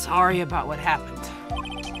sorry about what happened.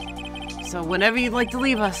 So whenever you'd like to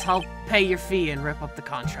leave us, I'll pay your fee and rip up the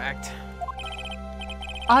contract.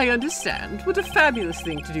 I understand. What a fabulous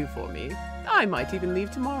thing to do for me. I might even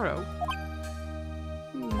leave tomorrow.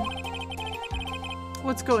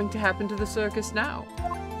 What's going to happen to the circus now?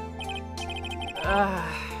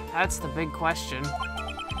 That's the big question.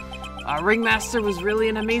 Our ringmaster was really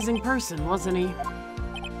an amazing person, wasn't he?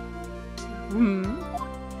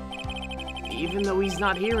 Even though he's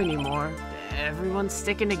not here anymore, everyone's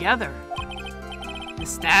sticking together. The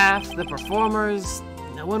staff, the performers,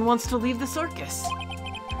 no one wants to leave the circus.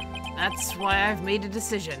 That's why I've made a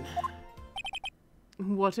decision.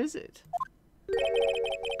 What is it?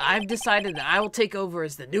 I've decided that I will take over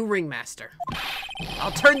as the new ringmaster.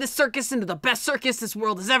 I'll turn this circus into the best circus this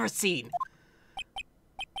world has ever seen.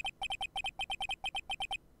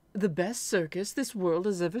 The best circus this world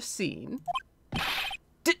has ever seen?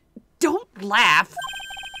 Don't laugh!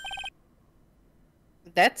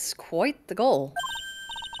 That's quite the goal.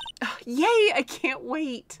 Yay, I can't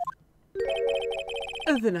wait.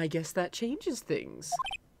 Then I guess that changes things.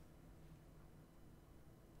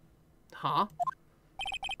 Huh?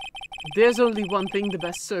 There's only one thing the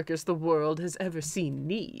best circus the world has ever seen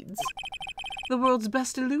needs. The world's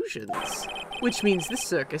best illusions. Which means this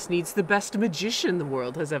circus needs the best magician the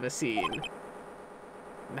world has ever seen.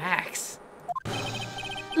 Max.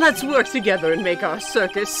 Let's work together and make our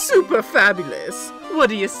circus super fabulous. What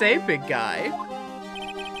do you say, big guy?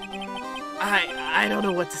 I don't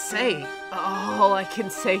know what to say. All I can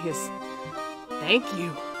say is thank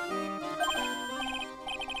you.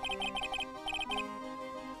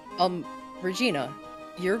 Regina,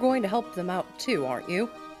 you're going to help them out too, aren't you?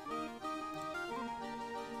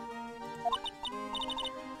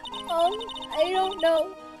 I don't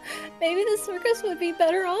know. Maybe the circus would be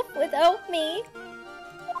better off without me.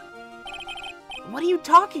 What are you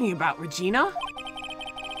talking about, Regina?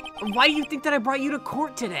 Why do you think that I brought you to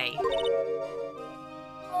court today?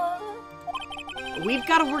 We've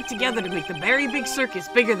got to work together to make the very big circus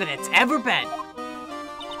bigger than it's ever been.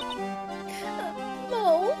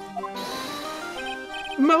 No.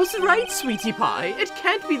 Most right, sweetie pie. It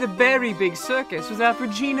can't be the very big circus without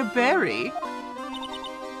Regina Berry.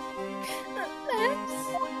 Max?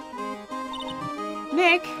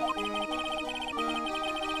 Nick?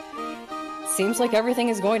 Seems like everything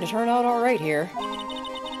is going to turn out alright here.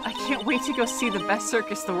 I can't wait to go see the best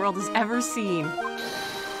circus the world has ever seen.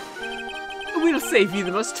 We'll save you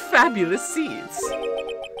the most fabulous seats.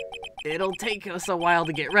 It'll take us a while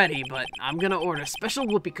to get ready, but I'm gonna order special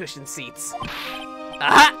whoopee cushion seats.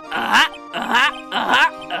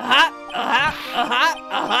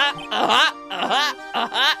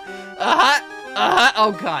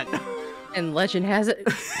 Oh god. And legend has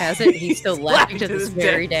it, he's still laughing to this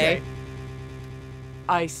very day.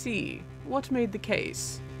 I see. What made the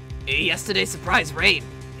case? Yesterday's surprise raid.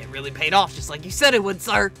 It really paid off just like you said it would,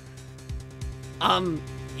 sir.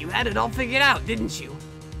 You had it all figured out, didn't you?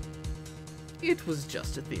 It was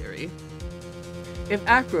just a theory. If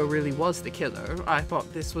Acro really was the killer, I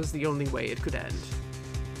thought this was the only way it could end.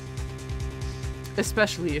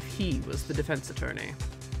 Especially if he was the defense attorney.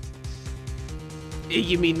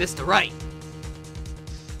 You mean Mr. Wright?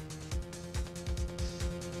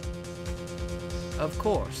 Of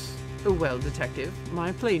course. Well, Detective,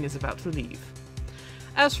 my plane is about to leave.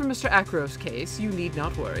 As for Mr. Acro's case, you need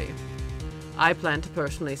not worry. I plan to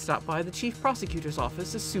personally stop by the Chief Prosecutor's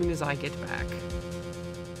office as soon as I get back.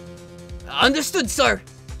 Understood, sir!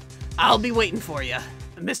 I'll be waiting for you,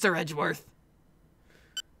 Mr. Edgeworth.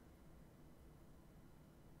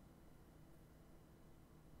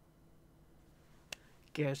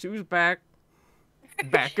 Guess who's back?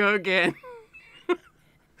 Back again.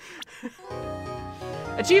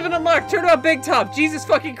 Achievement unlocked! Turn on Big Top! Jesus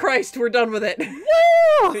fucking Christ, we're done with it!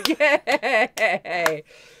 Woo! Yay!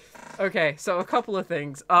 Okay, so a couple of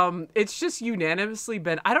things. It's just unanimously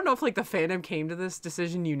been... I don't know if, like, the fandom came to this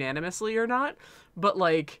decision unanimously or not, but,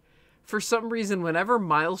 like, for some reason, whenever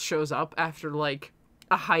Miles shows up after, like,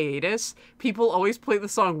 a hiatus, people always play the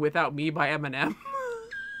song Without Me by Eminem.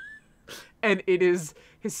 And it is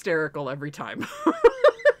hysterical every time.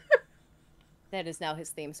 That is now his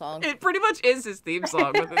theme song. It pretty much is his theme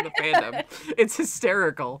song within the fandom. It's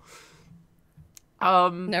hysterical.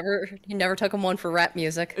 You never took him one for rap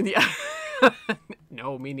music. Yeah.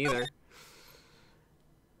 No, me neither.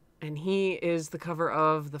 And he is the cover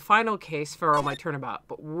of the final case for All My Turnabout.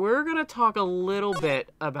 But we're going to talk a little bit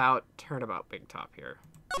about Turnabout Big Top here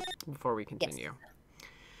before we continue. Yes.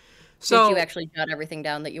 So, did you actually jot everything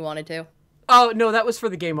down that you wanted to? Oh, no, that was for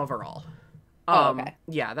the game overall. Okay.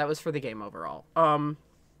 Yeah, that was for the game overall.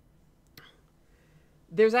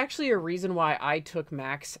 There's actually a reason why I took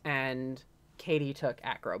Max and Katie took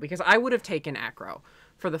Acro, because I would have taken Acro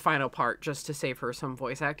for the final part just to save her some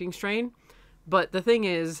voice acting strain. But the thing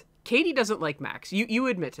is, Katie doesn't like Max. You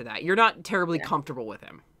admit to that. You're not terribly comfortable with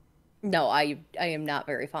him. No, I am not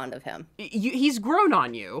very fond of him. He's grown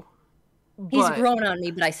on you. He's grown on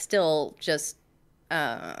me, but I still just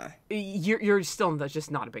you're still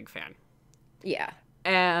just not a big fan. Yeah.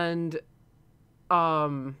 And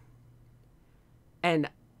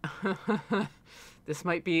this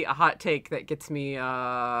might be a hot take that gets me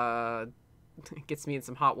in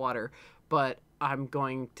some hot water, but I'm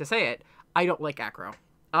going to say it. I don't like Acro.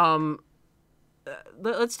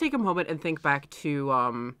 Let's take a moment and think back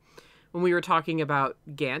to when we were talking about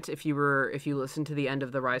Gant. If you listened to the end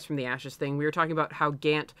of the Rise from the Ashes thing, we were talking about how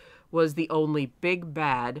Gant was the only big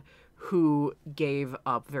bad who gave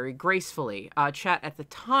up very gracefully. Chat at the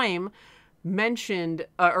time mentioned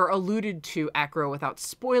or alluded to Acro without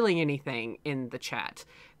spoiling anything in the chat.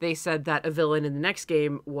 They said that a villain in the next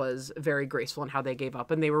game was very graceful in how they gave up,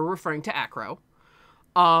 and they were referring to Acro.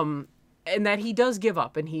 And that he does give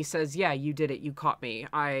up, and he says, yeah, you did it. You caught me.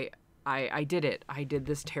 I did it. I did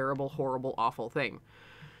this terrible, horrible, awful thing.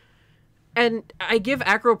 And I give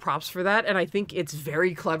Acro props for that, and I think it's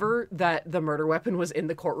very clever that the murder weapon was in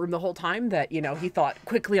the courtroom the whole time, that, you know, he thought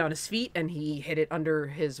quickly on his feet, and he hid it under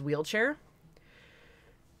his wheelchair.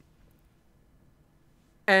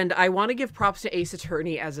 And I want to give props to Ace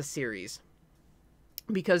Attorney as a series,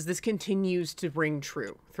 because this continues to ring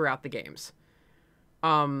true throughout the games.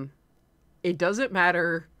 It doesn't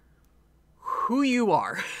matter who you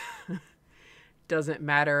are. Doesn't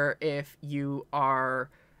matter if you are,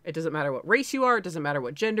 it doesn't matter what race you are, it doesn't matter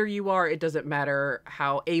what gender you are, it doesn't matter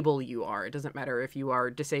how able you are, it doesn't matter if you are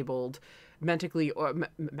disabled mentally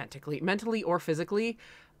or physically.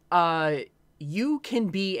 You can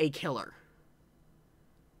be a killer.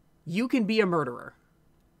 You can be a murderer.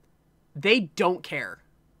 They don't care.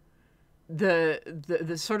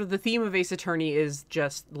 The sort of the theme of Ace Attorney is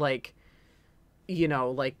just like, you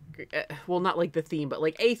know, like, well, not like the theme, but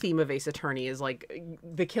like a theme of Ace Attorney is like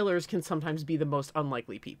the killers can sometimes be the most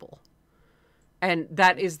unlikely people. And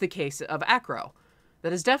that is the case of Acro.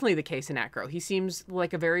 That is definitely the case in Acro. He seems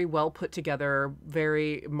like a very well put together,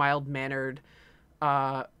 very mild mannered,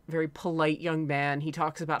 very polite young man. He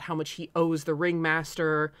talks about how much he owes the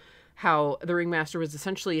ringmaster, how the ringmaster was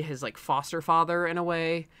essentially his like foster father in a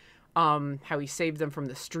way, how he saved them from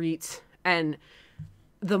the streets. And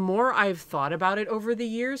the more I've thought about it over the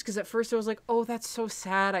years, because at first I was like, oh, that's so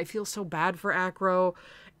sad. I feel so bad for Acro.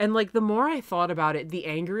 And like the more I thought about it, the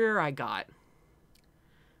angrier I got.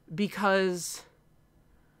 Because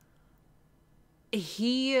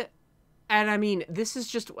he, and I mean, this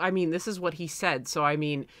is what he said. So, I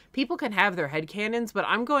mean, people can have their headcanons, but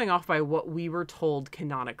I'm going off by what we were told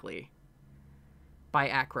canonically by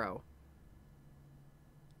Acro.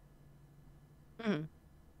 Mm.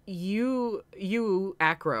 You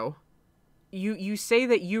Acro, you say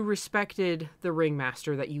that you respected the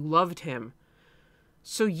ringmaster, that you loved him.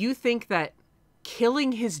 So you think that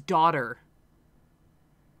killing his daughter,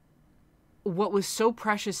 what was so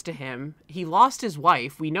precious to him, he lost his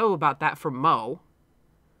wife. We know about that from Mo.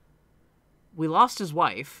 We lost his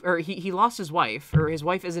wife, or he lost his wife, or his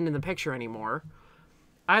wife isn't in the picture anymore.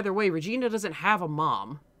 Either way, Regina doesn't have a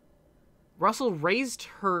mom. Russell raised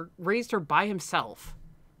her by himself.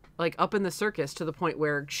 Like, up in the circus, to the point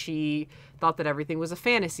where she thought that everything was a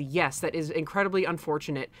fantasy. Yes, that is incredibly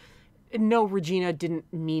unfortunate. No, Regina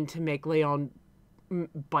didn't mean to make Leon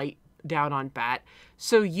bite down on Bat.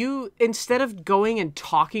 So you, instead of going and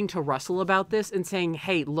talking to Russell about this and saying,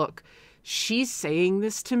 hey, look, she's saying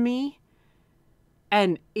this to me,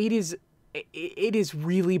 and it is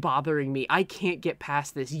really bothering me. I can't get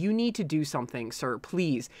past this. You need to do something, sir,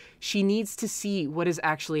 please. She needs to see what has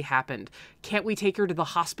actually happened. Can't we take her to the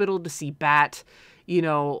hospital to see Bat? You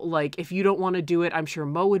know, like, if you don't want to do it, I'm sure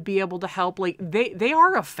Mo would be able to help. Like, they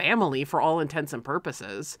are a family for all intents and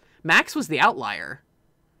purposes. Max was the outlier.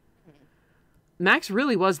 Max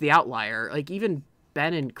really was the outlier. Like, even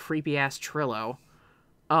Ben and creepy-ass Trillo.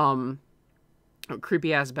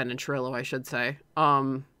 Creepy-ass Ben and Trillo, I should say.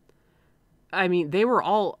 I mean, they were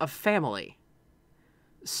all a family.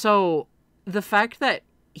 So the fact that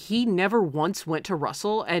he never once went to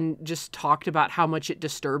Russell and just talked about how much it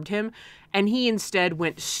disturbed him, and he instead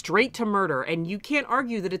went straight to murder, and you can't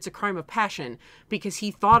argue that it's a crime of passion because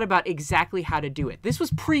he thought about exactly how to do it. This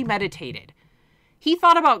was premeditated. He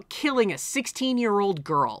thought about killing a 16-year-old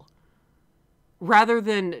girl rather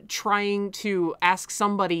than trying to ask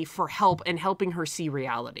somebody for help and helping her see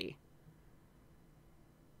reality.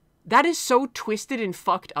 That is so twisted and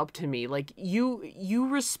fucked up to me. Like, you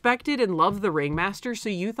respected and loved the ringmaster, so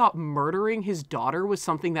you thought murdering his daughter was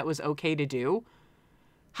something that was okay to do?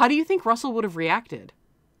 How do you think Russell would have reacted?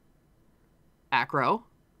 Acro?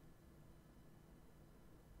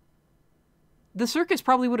 The circus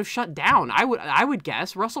probably would have shut down. I would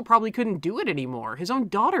guess. Russell probably couldn't do it anymore. His own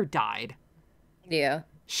daughter died. Yeah.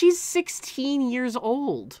 She's 16 years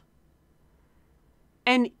old.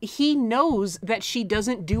 And he knows that she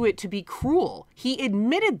doesn't do it to be cruel. He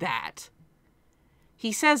admitted that.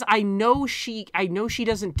 He says, I know she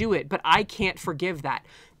doesn't do it, but I can't forgive that.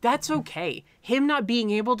 That's okay. Him not being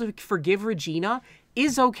able to forgive Regina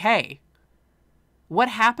is okay. What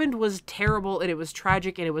happened was terrible, and it was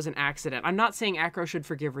tragic, and it was an accident. I'm not saying Acro should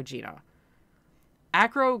forgive Regina.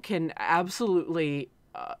 Acro can absolutely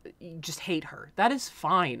just hate her. That is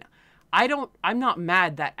fine. I'm not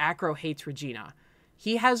mad that Acro hates Regina.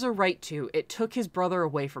 He has a right to. It took his brother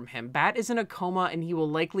away from him. Bat is in a coma, and he will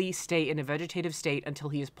likely stay in a vegetative state until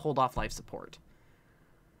he is pulled off life support.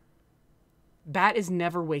 Bat is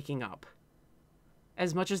never waking up.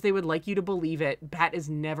 As much as they would like you to believe it, Bat is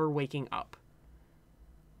never waking up.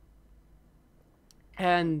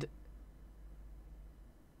 And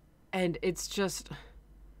it's just...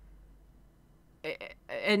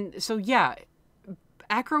 And so, yeah,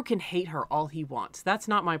 Acro can hate her all he wants. That's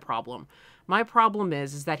not my problem. My problem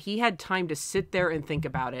is that he had time to sit there and think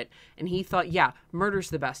about it, and he thought, yeah, murder's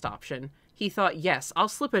the best option. He thought, yes, I'll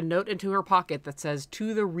slip a note into her pocket that says,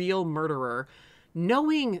 to the real murderer,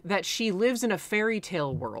 knowing that she lives in a fairy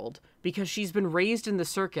tale world because she's been raised in the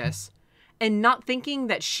circus, and not thinking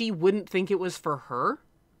that she wouldn't think it was for her.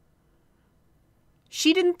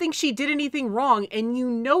 She didn't think she did anything wrong, and you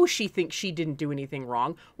know she thinks she didn't do anything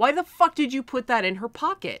wrong. Why the fuck did you put that in her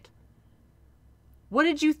pocket? What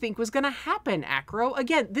did you think was going to happen, Acro?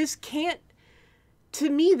 Again, to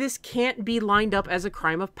me, this can't be lined up as a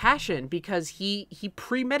crime of passion because he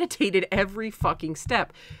premeditated every fucking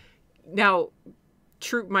step. Now,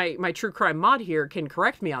 my true crime mod here can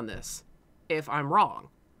correct me on this if I'm wrong.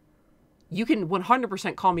 You can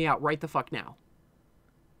 100% call me out right the fuck now.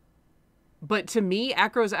 But to me,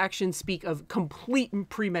 Acro's actions speak of complete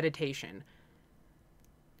premeditation.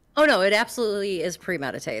 Oh no, it absolutely is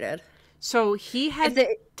premeditated. So he had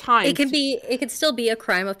time. It could still be a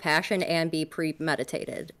crime of passion and be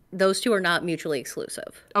premeditated. Those two are not mutually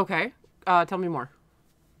exclusive. Okay. Tell me more.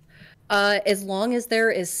 As long as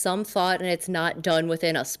there is some thought and it's not done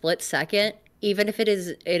within a split second, even if it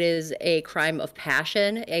is a crime of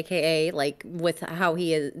passion, aka like with how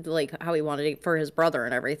he wanted it for his brother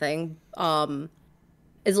and everything.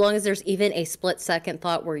 As long as there's even a split second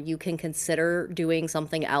thought where you can consider doing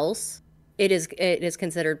something else, it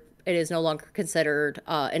is no longer considered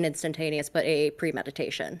an instantaneous, but a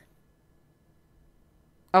premeditation.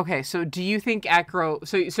 Okay, so do you think Acro?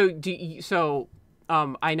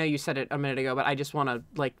 I know you said it a minute ago, but I just want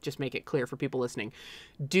to just make it clear for people listening.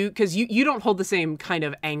 Because you don't hold the same kind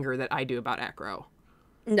of anger that I do about Acro.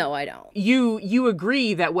 No, I don't. You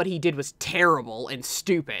agree that what he did was terrible and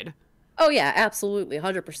stupid. Oh yeah, absolutely,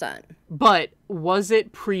 100%. But was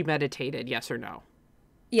it premeditated? Yes or no?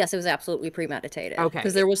 Yes, it was absolutely premeditated. Okay.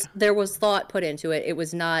 Because there was thought put into it. It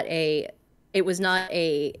was not a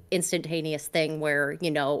instantaneous thing where,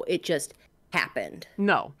 it just happened.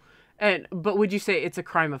 No. But would you say it's a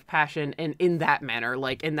crime of passion and in that manner,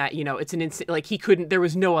 like in that, it's an instant, like there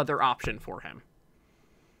was no other option for him?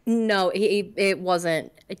 No, it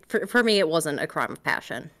wasn't. For me, it wasn't a crime of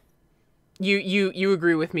passion. You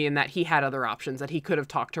agree with me in that he had other options, that he could have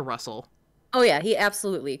talked to Russell? Oh yeah, he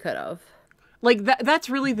absolutely could have. Like, that's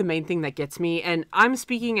really the main thing that gets me, and I'm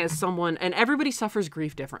speaking as someone, and everybody suffers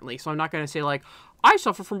grief differently, so I'm not going to say, like, I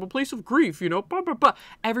suffer from a place of grief, blah, blah, blah.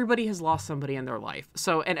 Everybody has lost somebody in their life,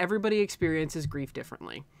 and everybody experiences grief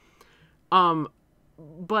differently.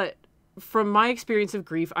 But from my experience of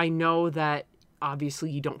grief, I know that,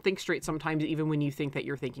 obviously, you don't think straight sometimes, even when you think that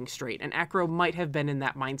you're thinking straight, and Acro might have been in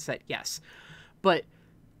that mindset, yes. But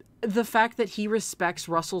the fact that he respects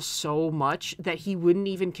Russell so much that he wouldn't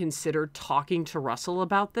even consider talking to Russell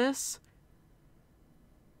about this,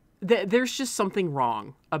 there's just something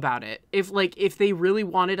wrong about it. If they really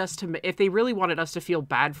wanted us to feel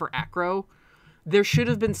bad for Acro, there should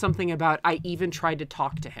have been something about, I even tried to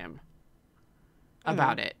talk to him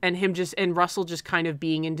about it, and Russell just kind of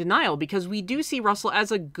being in denial, because we do see Russell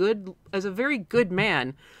as a very good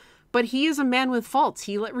man. But he is a man with faults.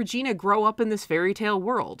 He let Regina grow up in this fairy tale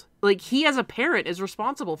world. Like, he as a parent is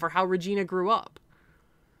responsible for how Regina grew up.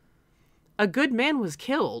 A good man was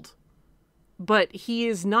killed, but he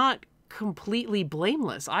is not completely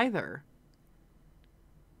blameless either.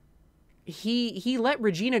 He let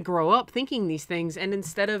Regina grow up thinking these things, and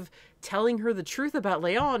instead of telling her the truth about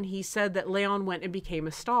Leon, he said that Leon went and became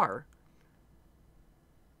a star.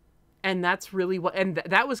 And that's really what, and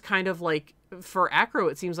that was kind of like, for Acro,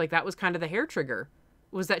 it seems like that was kind of the hair trigger,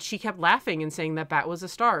 was that she kept laughing and saying that Bat was a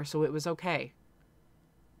star, so it was okay.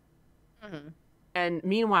 Mm-hmm. And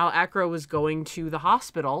meanwhile, Acro was going to the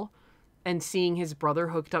hospital and seeing his brother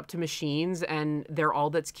hooked up to machines, and they're all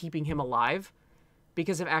that's keeping him alive.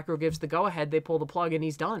 Because if Acro gives the go-ahead, they pull the plug and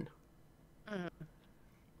he's done. Mm-hmm.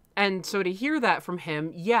 And so to hear that from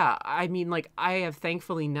him, yeah, I mean, like, I have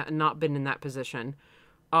thankfully not been in that position.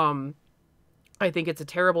 I think it's a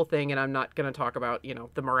terrible thing, and I'm not going to talk about, you know,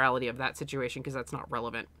 the morality of that situation because that's not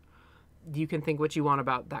relevant. You can think what you want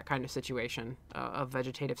about that kind of situation, of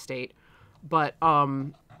vegetative state. But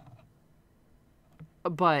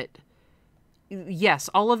yes,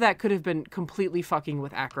 all of that could have been completely fucking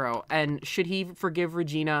with Acro. And should he forgive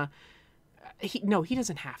Regina? No, he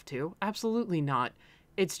doesn't have to. Absolutely not.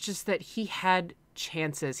 It's just that he had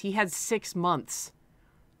chances. He had 6 months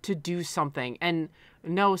to do something. And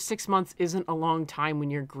no, 6 months isn't a long time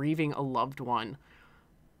when you're grieving a loved one.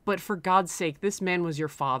 But for God's sake, this man was your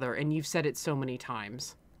father, and you've said it so many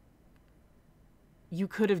times. You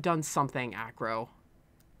could have done something, Acro.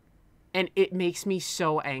 And it makes me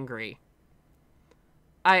so angry.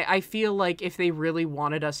 I feel like if they really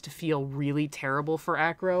wanted us to feel really terrible for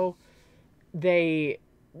Acro, they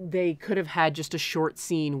could have had just a short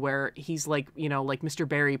scene where he's like, you know, like, Mr.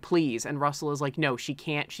 Barry, please. And Russell is like, no, she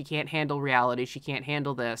can't handle reality. She can't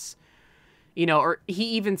handle this. You know, or he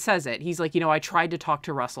even says it. He's like, you know, I tried to talk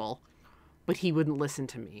to Russell, but he wouldn't listen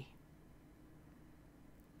to me.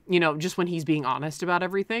 You know, just when he's being honest about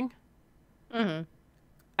everything. Mm-hmm.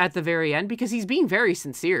 At the very end, because he's being very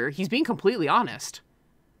sincere. He's being completely honest.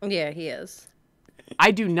 Yeah, he is. I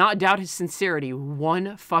do not doubt his sincerity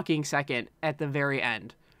one fucking second at the very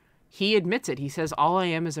end. He admits it. He says, all I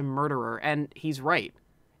am is a murderer. And he's right.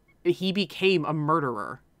 He became a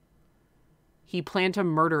murderer. He planned to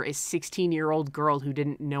murder a 16-year-old girl who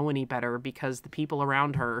didn't know any better because the people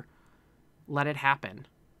around her let it happen.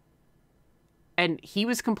 And he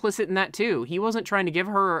was complicit in that too. He wasn't trying to give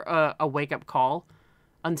her a wake-up call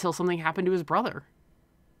until something happened to his brother.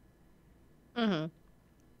 Mm-hmm.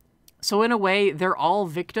 So in a way, they're all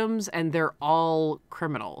victims and they're all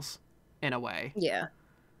criminals, in a way. Yeah.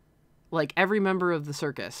 Like every member of the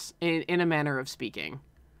circus, in a manner of speaking.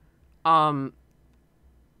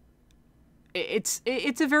 It's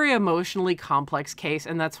a very emotionally complex case,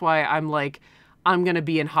 and that's why I'm like, I'm going to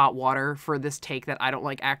be in hot water for this take that I don't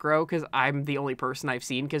like Acro, because I'm the only person I've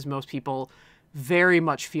seen, because most people very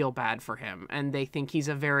much feel bad for him, and they think he's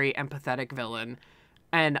a very empathetic villain.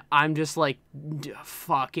 And I'm just like,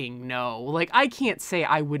 fucking no. Like, I can't say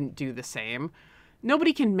I wouldn't do the same.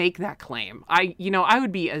 Nobody can make that claim. I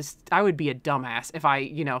would be a dumbass if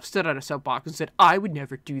I, stood on a soapbox and said, I would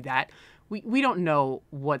never do that. We don't know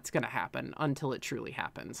what's going to happen until it truly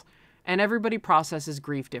happens. And everybody processes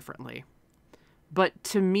grief differently. But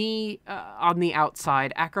to me, on the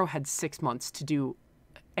outside, Acro had 6 months to do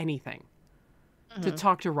anything. Mm-hmm. To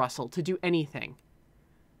talk to Russell, to do anything.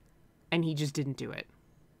 And he just didn't do it.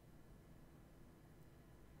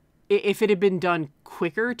 If it had been done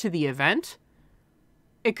quicker to the event,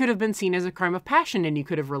 it could have been seen as a crime of passion and you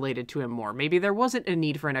could have related to him more. Maybe there wasn't a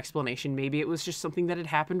need for an explanation. Maybe it was just something that had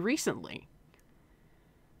happened recently.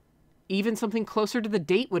 Even something closer to the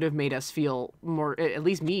date would have made us feel more, at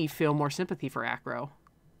least me, feel more sympathy for Acro.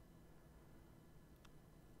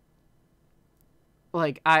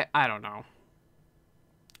 Like, I don't know.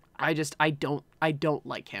 I don't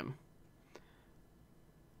like him.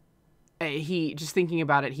 Just thinking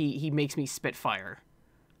about it, he makes me spit fire.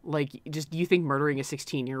 Like, do you think murdering a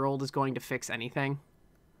 16-year-old is going to fix anything?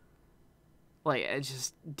 Like, it's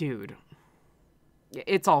just, dude.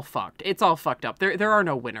 It's all fucked. It's all fucked up. There are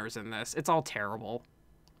no winners in this. It's all terrible.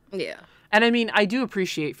 Yeah. And I mean, I do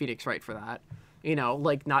appreciate Phoenix Wright for that.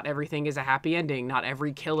 Like, not everything is a happy ending. Not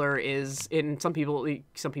every killer is, and some people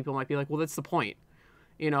might be like, well, that's the point.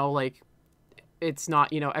 Like, it's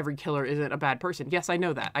not, every killer isn't a bad person. Yes, I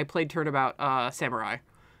know that. I played Turnabout Samurai.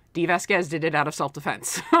 D. Vasquez did it out of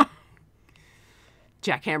self-defense.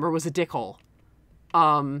 Jack Hammer was a dickhole.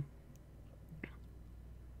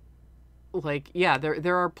 Like, yeah,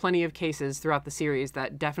 there are plenty of cases throughout the series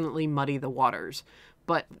that definitely muddy the waters.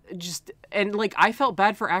 But like, I felt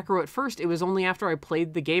bad for Acro at first. It was only after I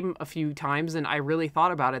played the game a few times and I really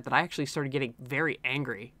thought about it that I actually started getting very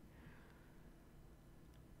angry.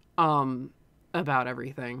 About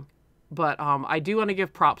everything. But I do want to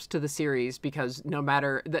give props to the series because no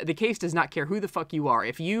matter the case does not care who the fuck you are.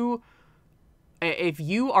 If you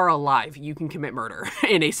are alive, you can commit murder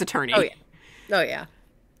in Ace Attorney. Oh yeah.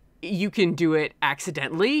 You can do it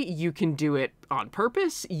accidentally, you can do it on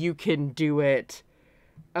purpose, you can do it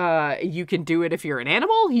You can do it if you're an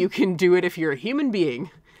animal. You can do it if you're a human being.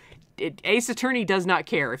 Ace Attorney does not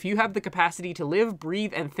care. If you have the capacity to live,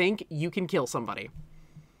 breathe, and think, you can kill somebody.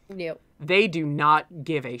 Yep. They do not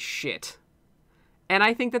give a shit. And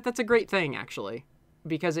I think that that's a great thing, actually.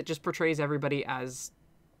 Because it just portrays everybody as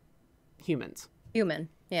humans. Human,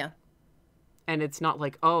 yeah. And it's not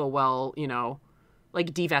like, oh, well, you know,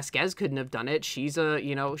 like Dee Vasquez couldn't have done it. She's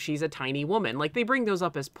a tiny woman. Like, they bring those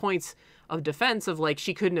up as points of defense of, like,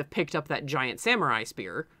 she couldn't have picked up that giant samurai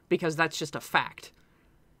spear because that's just a fact.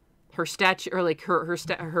 Her stature, or like her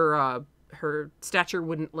stature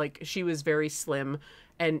wouldn't, like, she was very slim,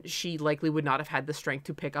 and she likely would not have had the strength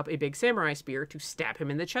to pick up a big samurai spear to stab him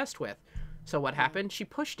in the chest with. So what happened? She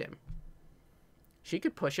pushed him. She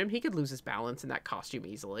could push him. He could lose his balance in that costume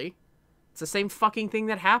easily. It's the same fucking thing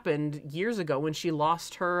that happened years ago when she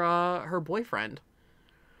lost her boyfriend.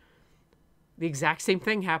 The exact same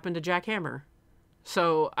thing happened to Jack Hammer.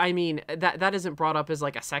 So, I mean, that isn't brought up as,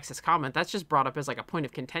 like, a sexist comment. That's just brought up as, like, a point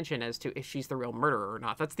of contention as to if she's the real murderer or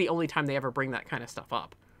not. That's the only time they ever bring that kind of stuff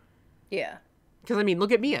up. Yeah. Because, I mean,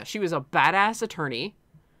 look at Mia. She was a badass attorney.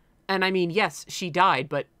 And, I mean, yes, she died,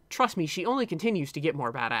 but trust me, she only continues to get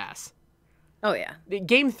more badass. Oh, yeah.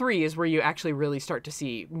 Game 3 is where you actually really start to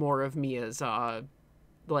see more of Mia's,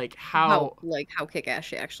 like, how kick-ass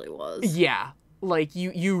she actually was. Yeah. Like,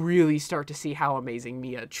 you really start to see how amazing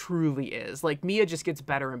Mia truly is. Like, Mia just gets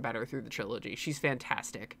better and better through the trilogy. She's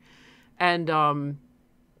fantastic. And,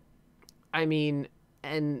 I mean,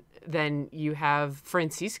 and then you have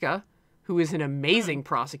Francisca, who is an amazing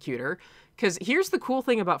prosecutor. Because here's the cool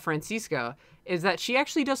thing about Francisca, is that she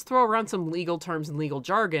actually does throw around some legal terms and legal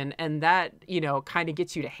jargon, and that, you know, kind of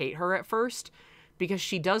gets you to hate her at first, because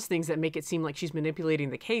she does things that make it seem like she's manipulating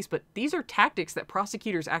the case, but these are tactics that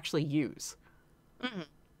prosecutors actually use. Mm-hmm.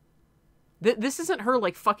 This isn't her,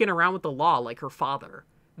 like, fucking around with the law like her father.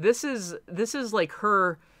 This is like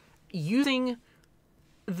her using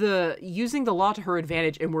the law to her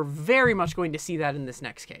advantage, and we're very much going to see that in this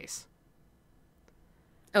next case.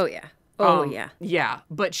 Oh yeah. Oh yeah. Yeah,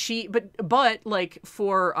 but like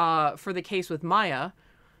for the case with Maya,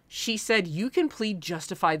 she said you can plead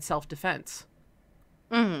justified self-defense.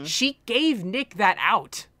 Mm-hmm. She gave Nick that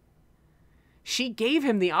out. She gave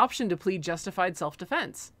him the option to plead justified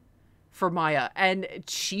self-defense for Maya, and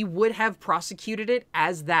she would have prosecuted it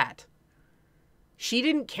as that. She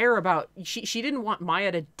didn't care about... She didn't want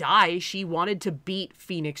Maya to die. She wanted to beat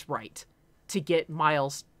Phoenix Wright to get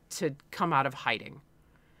Miles to come out of hiding.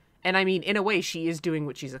 And I mean, in a way, she is doing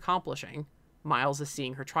what she's accomplishing. Miles is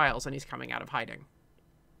seeing her trials, and he's coming out of hiding.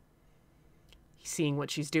 He's seeing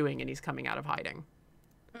what she's doing, and he's coming out of hiding.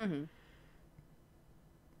 Mm-hmm.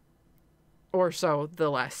 Or so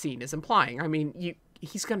the last scene is implying. I mean,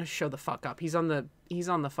 he's gonna show the fuck up. He's on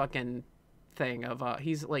the fucking thing of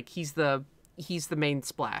he's the main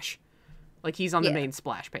splash. Like, he's on the main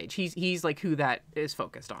splash page. He's like who that is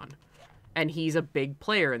focused on. And he's a big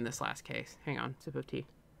player in this last case. Hang on, sip of tea.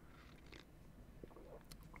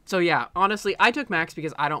 So yeah, honestly, I took Max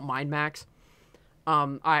because I don't mind Max.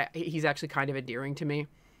 He's actually kind of endearing to me.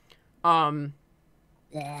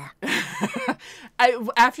 Yeah.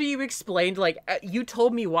 After you explained, like, you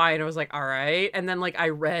told me why, and I was like, all right. And then, like, I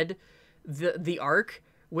read the arc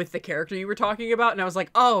with the character you were talking about, and I was like,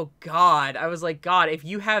 oh God. I was like, God, if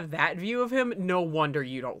you have that view of him, no wonder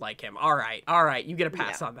you don't like him. All right, you get a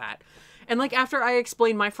pass on that. And, like, after I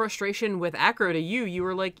explained my frustration with Acro to you, you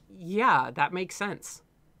were like, yeah, that makes sense.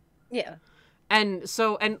 Yeah. And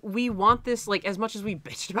so, and we want this, like, as much as we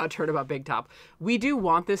bitched about Turnabout Big Top, we do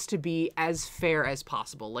want this to be as fair as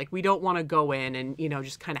possible. Like, we don't want to go in and, you know,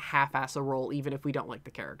 just kind of half-ass a role, even if we don't like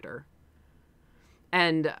the character.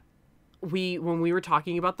 And when we were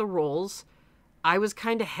talking about the roles, I was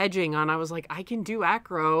kind of hedging on, I was like, I can do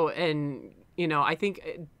Acro, and, you know, I think,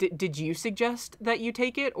 did you suggest that you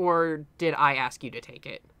take it, or did I ask you to take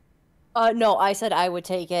it? No, I said I would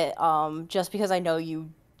take it, just because I know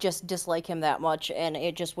you just dislike him that much, and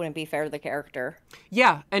it just wouldn't be fair to the character.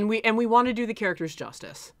 Yeah, and we want to do the characters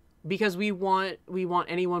justice, because we want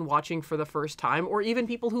anyone watching for the first time, or even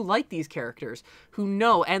people who like these characters, who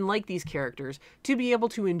know and like these characters, to be able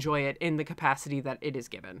to enjoy it in the capacity that it is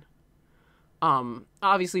given.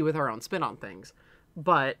 Obviously with our own spin on things,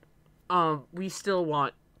 but we still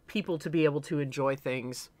want people to be able to enjoy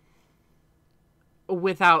things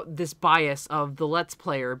without this bias of the Let's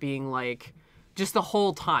Player being like, just the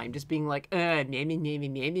whole time, just being like, you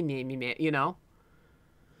know?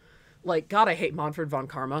 Like, God, I hate Manfred von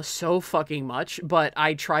Karma so fucking much, but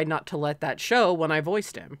I tried not to let that show when I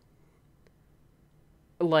voiced him.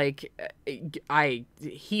 Like,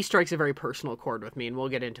 he strikes a very personal chord with me, and we'll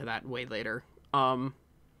get into that way later.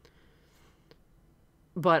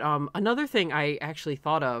 But another thing I actually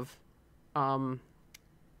thought of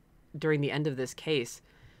during the end of this case,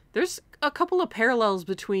 there's a couple of parallels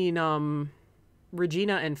between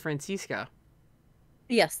Regina and Francisca.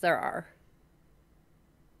 Yes, there are.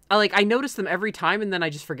 I notice them every time, and then I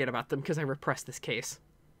just forget about them because I repress this case.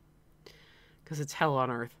 Because it's hell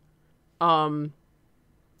on earth.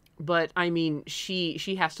 But, I mean, she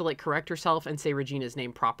has to, like, correct herself and say Regina's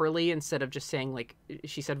name properly instead of just saying, like,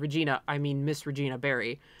 she said Regina, I mean Miss Regina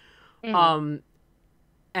Berry. Mm.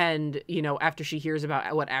 And, you know, after she hears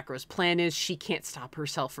about what Acro's plan is, she can't stop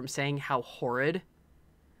herself from saying how horrid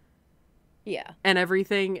Yeah. and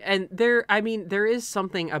everything. And there is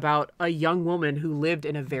something about a young woman who lived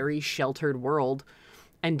in a very sheltered world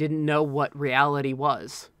and didn't know what reality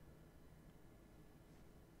was.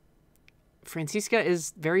 Francisca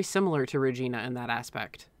is very similar to Regina in that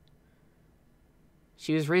aspect.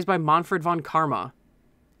 She was raised by Manfred von Karma.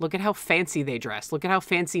 Look at how fancy they dress. Look at how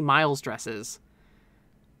fancy Miles dresses.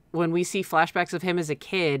 When we see flashbacks of him as a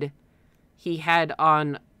kid, he had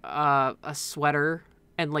on a sweater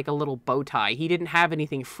and like a little bow tie. He didn't have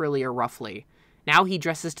anything frilly or ruffly. Now he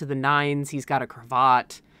dresses to the nines. He's got a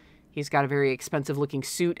cravat. He's got a very expensive looking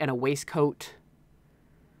suit and a waistcoat.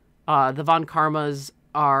 The von Karmas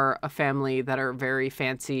are a family that are very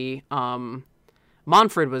fancy.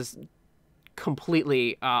 Manfred was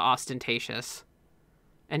completely ostentatious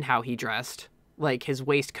in how he dressed. Like, his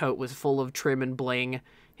waistcoat was full of trim and bling.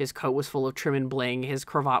 His coat was full of trim and bling. His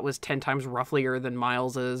cravat was 10 times rufflier than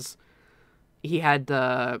Miles's. He had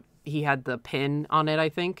the pin on it, I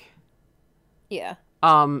think. Yeah.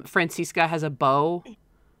 Francisca has a bow.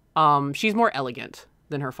 She's more elegant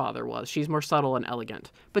than her father was. She's more subtle and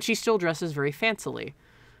elegant, but she still dresses very fancily.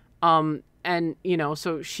 And, you know,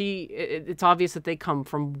 so it's obvious that they come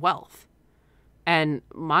from wealth. And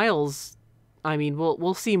Miles, I mean,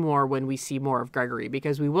 we'll see more when we see more of Gregory,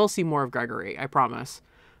 because we will see more of Gregory, I promise.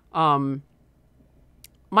 Miles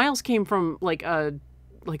came from like a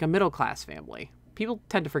middle-class family. People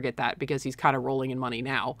tend to forget that because he's kind of rolling in money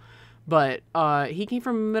now, but he came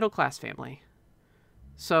from a middle-class family.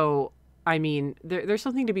 So, I mean, there's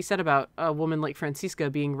something to be said about a woman like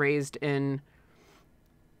Francisca being raised in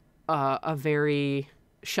a very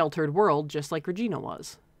sheltered world, just like Regina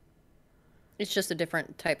was. It's just a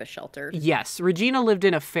different type of shelter. Yes, Regina lived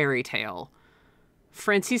in a fairy tale.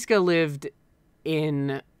 Francisca lived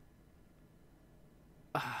in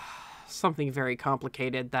something very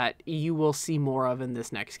complicated that you will see more of in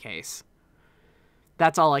this next case.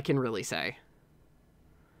 That's all I can really say.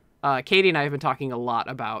 Katie and I have been talking a lot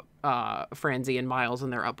about Franzi and Miles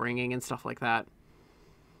and their upbringing and stuff like that.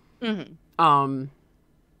 Mm-hmm.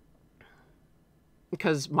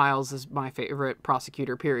 Because Miles is my favorite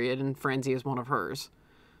prosecutor, period, and Franzi is one of hers.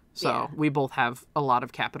 So Yeah. we both have a lot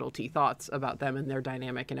of capital T thoughts about them and their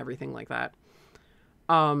dynamic and everything like that.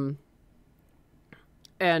 And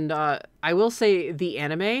I will say the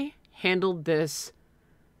anime handled this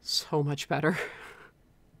so much better.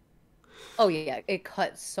 Oh, yeah. It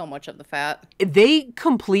cut so much of the fat. They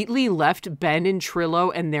completely left Ben and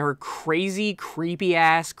Trillo and their crazy,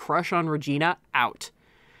 creepy-ass crush on Regina out.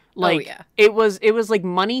 Like, yeah. it was like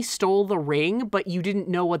money stole the ring, but you didn't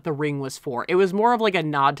know what the ring was for. It was more of like a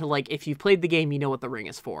nod to, like, if you've played the game, you know what the ring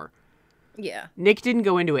is for. Yeah. Nick didn't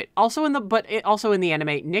go into it. Also in the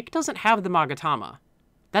anime, Nick doesn't have the Magatama.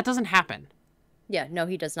 That doesn't happen. Yeah, no,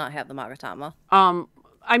 he does not have the Magatama.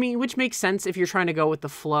 I mean, which makes sense if you're trying to go with the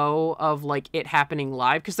flow of, like, it happening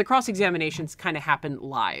live, because the cross-examinations kind of happen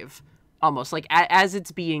live. Almost, like, as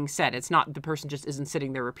it's being said. It's not, the person just isn't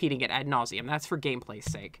sitting there repeating it ad nauseum. That's for gameplay's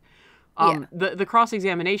sake. Yeah. The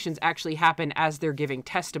cross-examinations actually happen as they're giving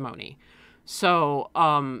testimony. So,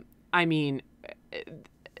 I mean,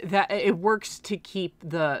 that it works to keep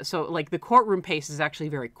the courtroom pace is actually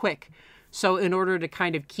very quick. So in order to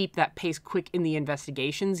kind of keep that pace quick in the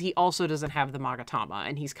investigations, he also doesn't have the Magatama,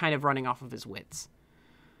 and he's kind of running off of his wits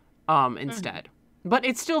instead. But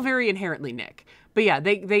it's still very inherently Nick. But yeah,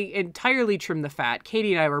 they entirely trimmed the fat.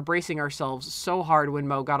 Katie and I were bracing ourselves so hard when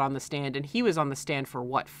Mo got on the stand, and he was on the stand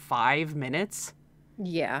for, 5 minutes?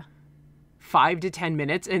 Yeah. 5 to 10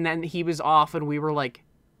 minutes, and then he was off, and we were like,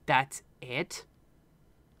 that's it?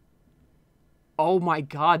 Oh my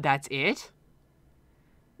god, that's it?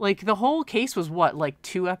 Like, the whole case was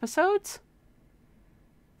 2 episodes?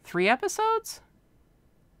 3 episodes?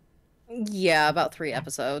 Yeah, about 3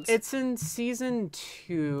 episodes. It's in season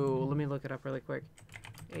 2. Let me look it up really quick.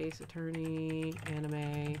 Ace Attorney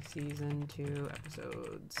Anime season 2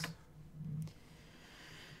 episodes.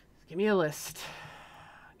 Give me a list.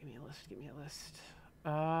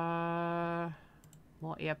 Well,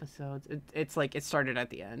 8 episodes. It's like, it started at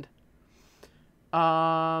the end.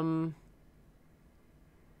 Or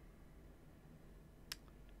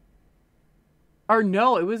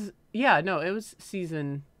no, it was, yeah, no, it was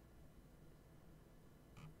season...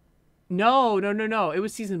 No. It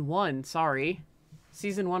was season 1, sorry.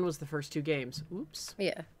 Season 1 was the first 2 games. Oops.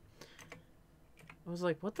 Yeah. I was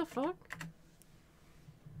like, what the fuck?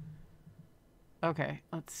 Okay,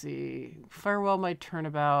 let's see. Farewell My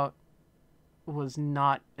Turnabout was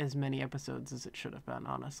not as many episodes as it should have been,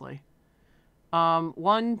 honestly.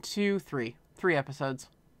 1, 2, 3. 3 episodes.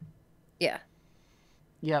 Yeah.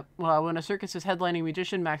 Yep. Well, when a circus is headlining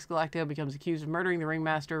musician, Max Galactica becomes accused of murdering the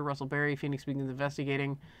ringmaster, Russell Berry. Phoenix begins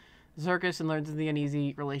investigating the circus and learns of the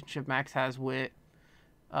uneasy relationship Max has with...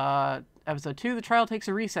 Episode 2, the trial takes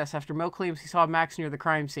a recess after Mo claims he saw Max near the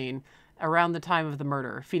crime scene around the time of the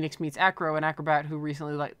murder. Phoenix meets Acro, an acrobat who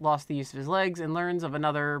recently lost the use of his legs, and learns of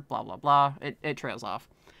another blah blah blah. It trails off.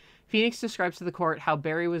 Phoenix describes to the court how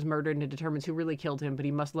Barry was murdered and determines who really killed him, but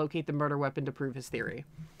he must locate the murder weapon to prove his theory.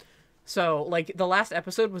 So, like, the last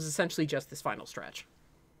episode was essentially just this final stretch.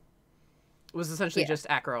 It was essentially just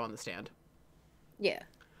Acro on the stand. Yeah.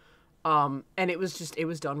 And it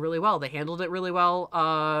was done really well. They handled it really well.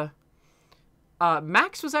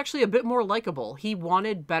 Max was actually a bit more likable. He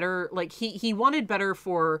wanted better, like, he wanted better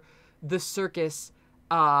for the circus,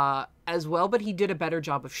 as well, but he did a better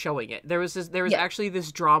job of showing it. There was actually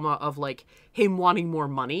this drama of, like, him wanting more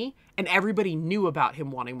money, and everybody knew about him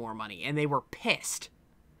wanting more money, and they were pissed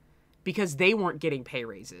because they weren't getting pay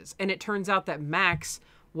raises. And it turns out that Max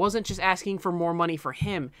wasn't just asking for more money for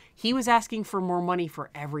him. He was asking for more money for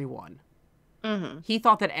everyone. Mm-hmm. He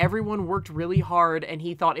thought that everyone worked really hard, and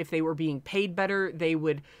he thought if they were being paid better, they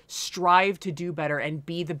would strive to do better and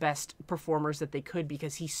be the best performers that they could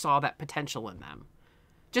because he saw that potential in them.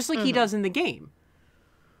 Just like he does in the game.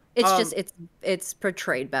 It's just, it's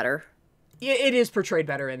portrayed better. It is portrayed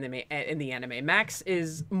better in the anime. Max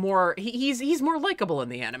is more, he's more likable in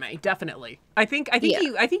the anime, definitely. I think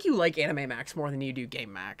you like anime Max more than you do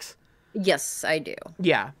game Max. Yes, I do.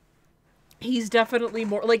 Yeah. He's definitely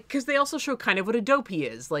more, like, because they also show kind of what a dope he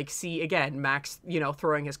is. Like, see, again, Max,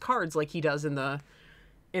 throwing his cards like he does in the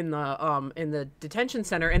detention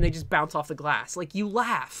center, and they just bounce off the glass. Like, you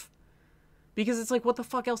laugh. Because it's like, what the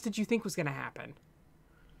fuck else did you think was going to happen?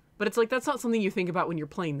 But it's like, that's not something you think about when you're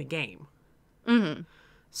playing the game. Mm-hmm.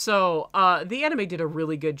 So, the anime did a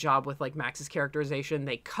really good job with, like, Max's characterization.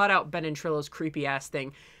 They cut out Ben and Trillo's creepy-ass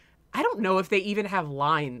thing. I don't know if they even have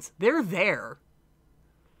lines. They're there.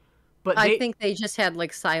 But I think they just had,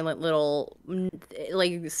 like, silent little,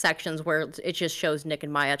 like, sections where it just shows Nick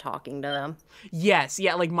and Maya talking to them. Yes,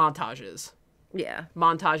 yeah, like montages. Yeah.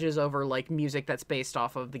 Montages over, like, music that's based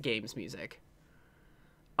off of the game's music.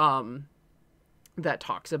 That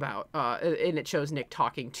talks about, and it shows Nick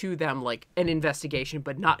talking to them, like, an investigation,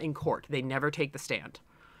 but not in court. They never take the stand.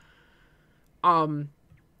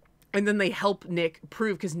 And then they help Nick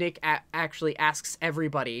prove, because Nick actually asks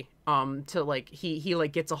everybody to, like, he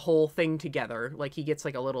like gets a whole thing together. Like, he gets,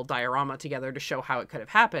 like, a little diorama together to show how it could have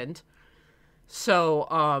happened.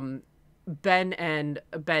 So Ben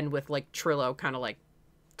with, like, Trillo kind of, like,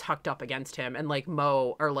 tucked up against him, and, like,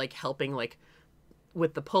 Mo are, like, helping, like,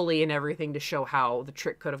 with the pulley and everything to show how the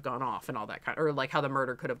trick could have gone off and all that kind of, or, like, how the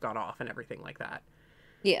murder could have gone off and everything like that.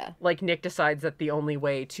 Yeah. Like, Nick decides that the only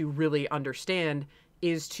way to really understand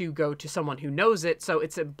is to go to someone who knows it, so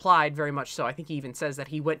it's implied very much so. I think he even says that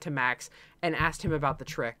he went to Max and asked him about the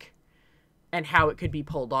trick and how it could be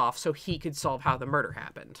pulled off so he could solve how the murder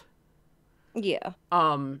happened. Yeah.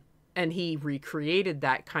 And he recreated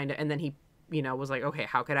that kind of, and then he, was like, okay,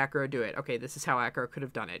 how could Acro do it? Okay, this is how Acro could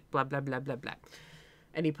have done it. Blah, blah, blah, blah, blah.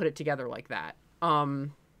 And he put it together like that.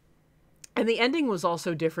 And the ending was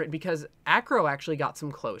also different because Acro actually got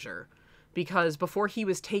some closure. Because before he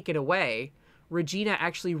was taken away, Regina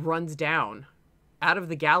actually runs down out of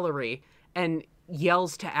the gallery and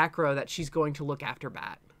yells to Acro that she's going to look after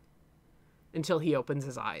Bat until he opens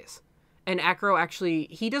his eyes. And Acro actually,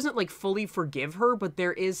 he doesn't, like, fully forgive her, but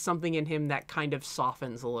there is something in him that kind of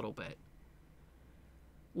softens a little bit.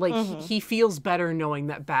 Like, he feels better knowing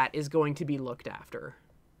that Bat is going to be looked after.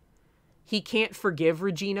 He can't forgive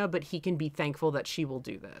Regina, but he can be thankful that she will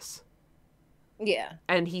do this. Yeah.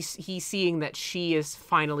 And he's seeing that she is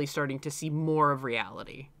finally starting to see more of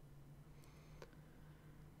reality.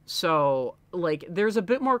 So, like, there's a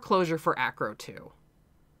bit more closure for Acro, too.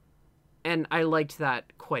 And I liked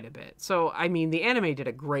that quite a bit. So, I mean, the anime did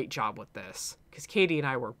a great job with this. Because Katie and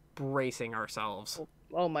I were bracing ourselves.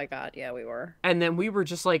 Oh my god, yeah, we were. And then we were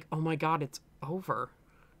just like, oh my god, it's over.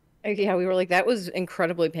 Yeah, we were like, that was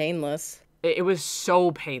incredibly painless. It was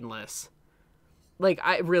so painless. Like,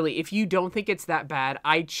 I really, if you don't think it's that bad,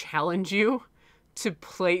 I challenge you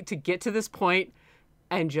to get to this point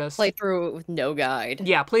and just Play through it with no guide.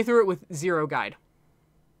 Yeah, play through it with zero guide.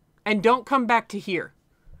 And don't come back to here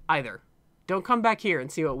either. Don't come back here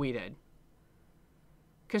and see what we did.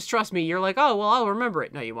 Because trust me, you're like, oh, well, I'll remember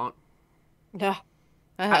it. No, you won't. No.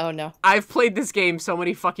 Oh, no. I've played this game so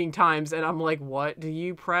many fucking times, and I'm like, what do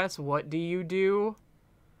you press? What do you do?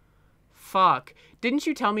 Fuck. Didn't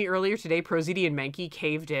you tell me earlier today ProZD and Mankey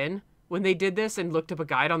caved in when they did this and looked up a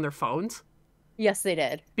guide on their phones? Yes, they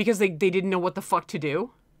did. Because they didn't know what the fuck to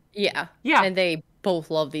do? Yeah. Yeah. And they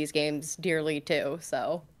both love these games dearly, too,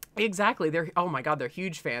 so... Exactly. Oh my god, they're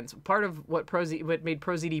huge fans. Part of what made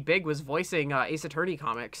ProZD big was voicing Ace Attorney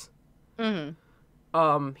comics.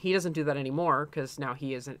 Mm-hmm. He doesn't do that anymore because now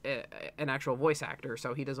he is an actual voice actor,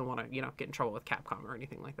 so he doesn't want to, get in trouble with Capcom or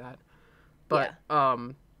anything like that. But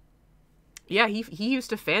yeah, he used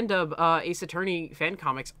to fan dub Ace Attorney fan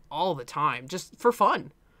comics all the time, just for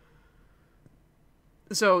fun.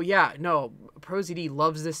 So yeah, no, ProZD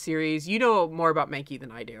loves this series. You know more about Mankey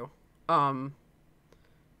than I do.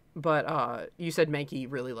 But you said Mankey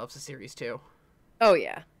really loves the series too. Oh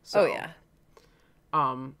yeah. So, oh yeah.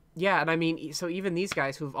 Yeah, and I mean, so even these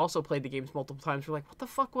guys who've also played the games multiple times were like, what the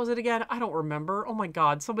fuck was it again? I don't remember. Oh my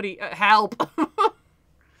god, somebody help.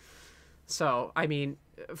 So, I mean,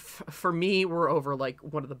 for me, we're over like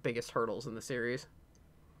one of the biggest hurdles in the series.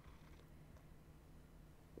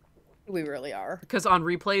 We really are. Because on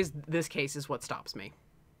replays, this case is what stops me.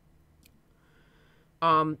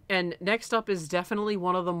 And next up is definitely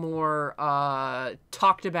one of the more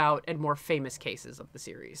talked about and more famous cases of the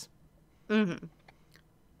series. Mm-hmm.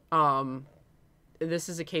 This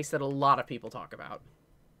is a case that a lot of people talk about.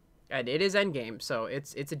 And it is Endgame, so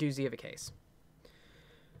it's a doozy of a case.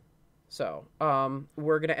 So,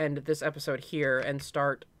 we're going to end this episode here and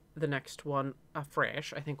start the next one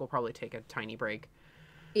afresh. I think we'll probably take a tiny break.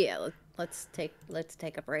 Yeah, let's take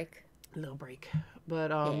a break. A little break.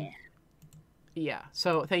 But, yeah.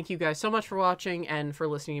 So thank you guys so much for watching and for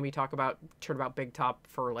listening to me talk about Turnabout Big Top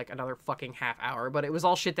for like another fucking half hour. But it was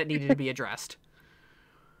all shit that needed to be addressed.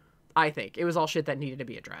 I think it was all shit that needed to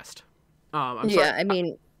be addressed. I'm sorry. I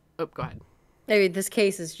mean, oh, go ahead. I mean, this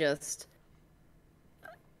case is just.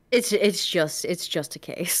 It's just a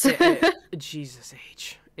case. Jesus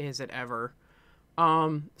H, is it ever?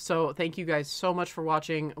 So thank you guys so much for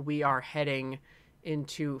watching. We are heading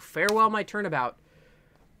into Farewell My Turnabout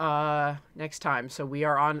next time. So we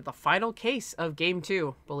are on the final case of Game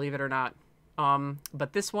 2, believe it or not.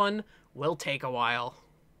 But this one will take a while.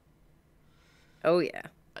 Oh, yeah.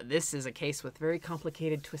 This is a case with very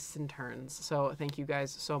complicated twists and turns. So thank you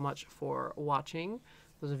guys so much for watching.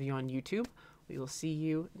 Those of you on YouTube, we will see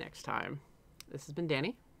you next time. This has been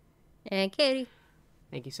Danny. And Katie.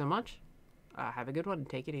 Thank you so much. Have a good one and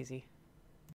take it easy.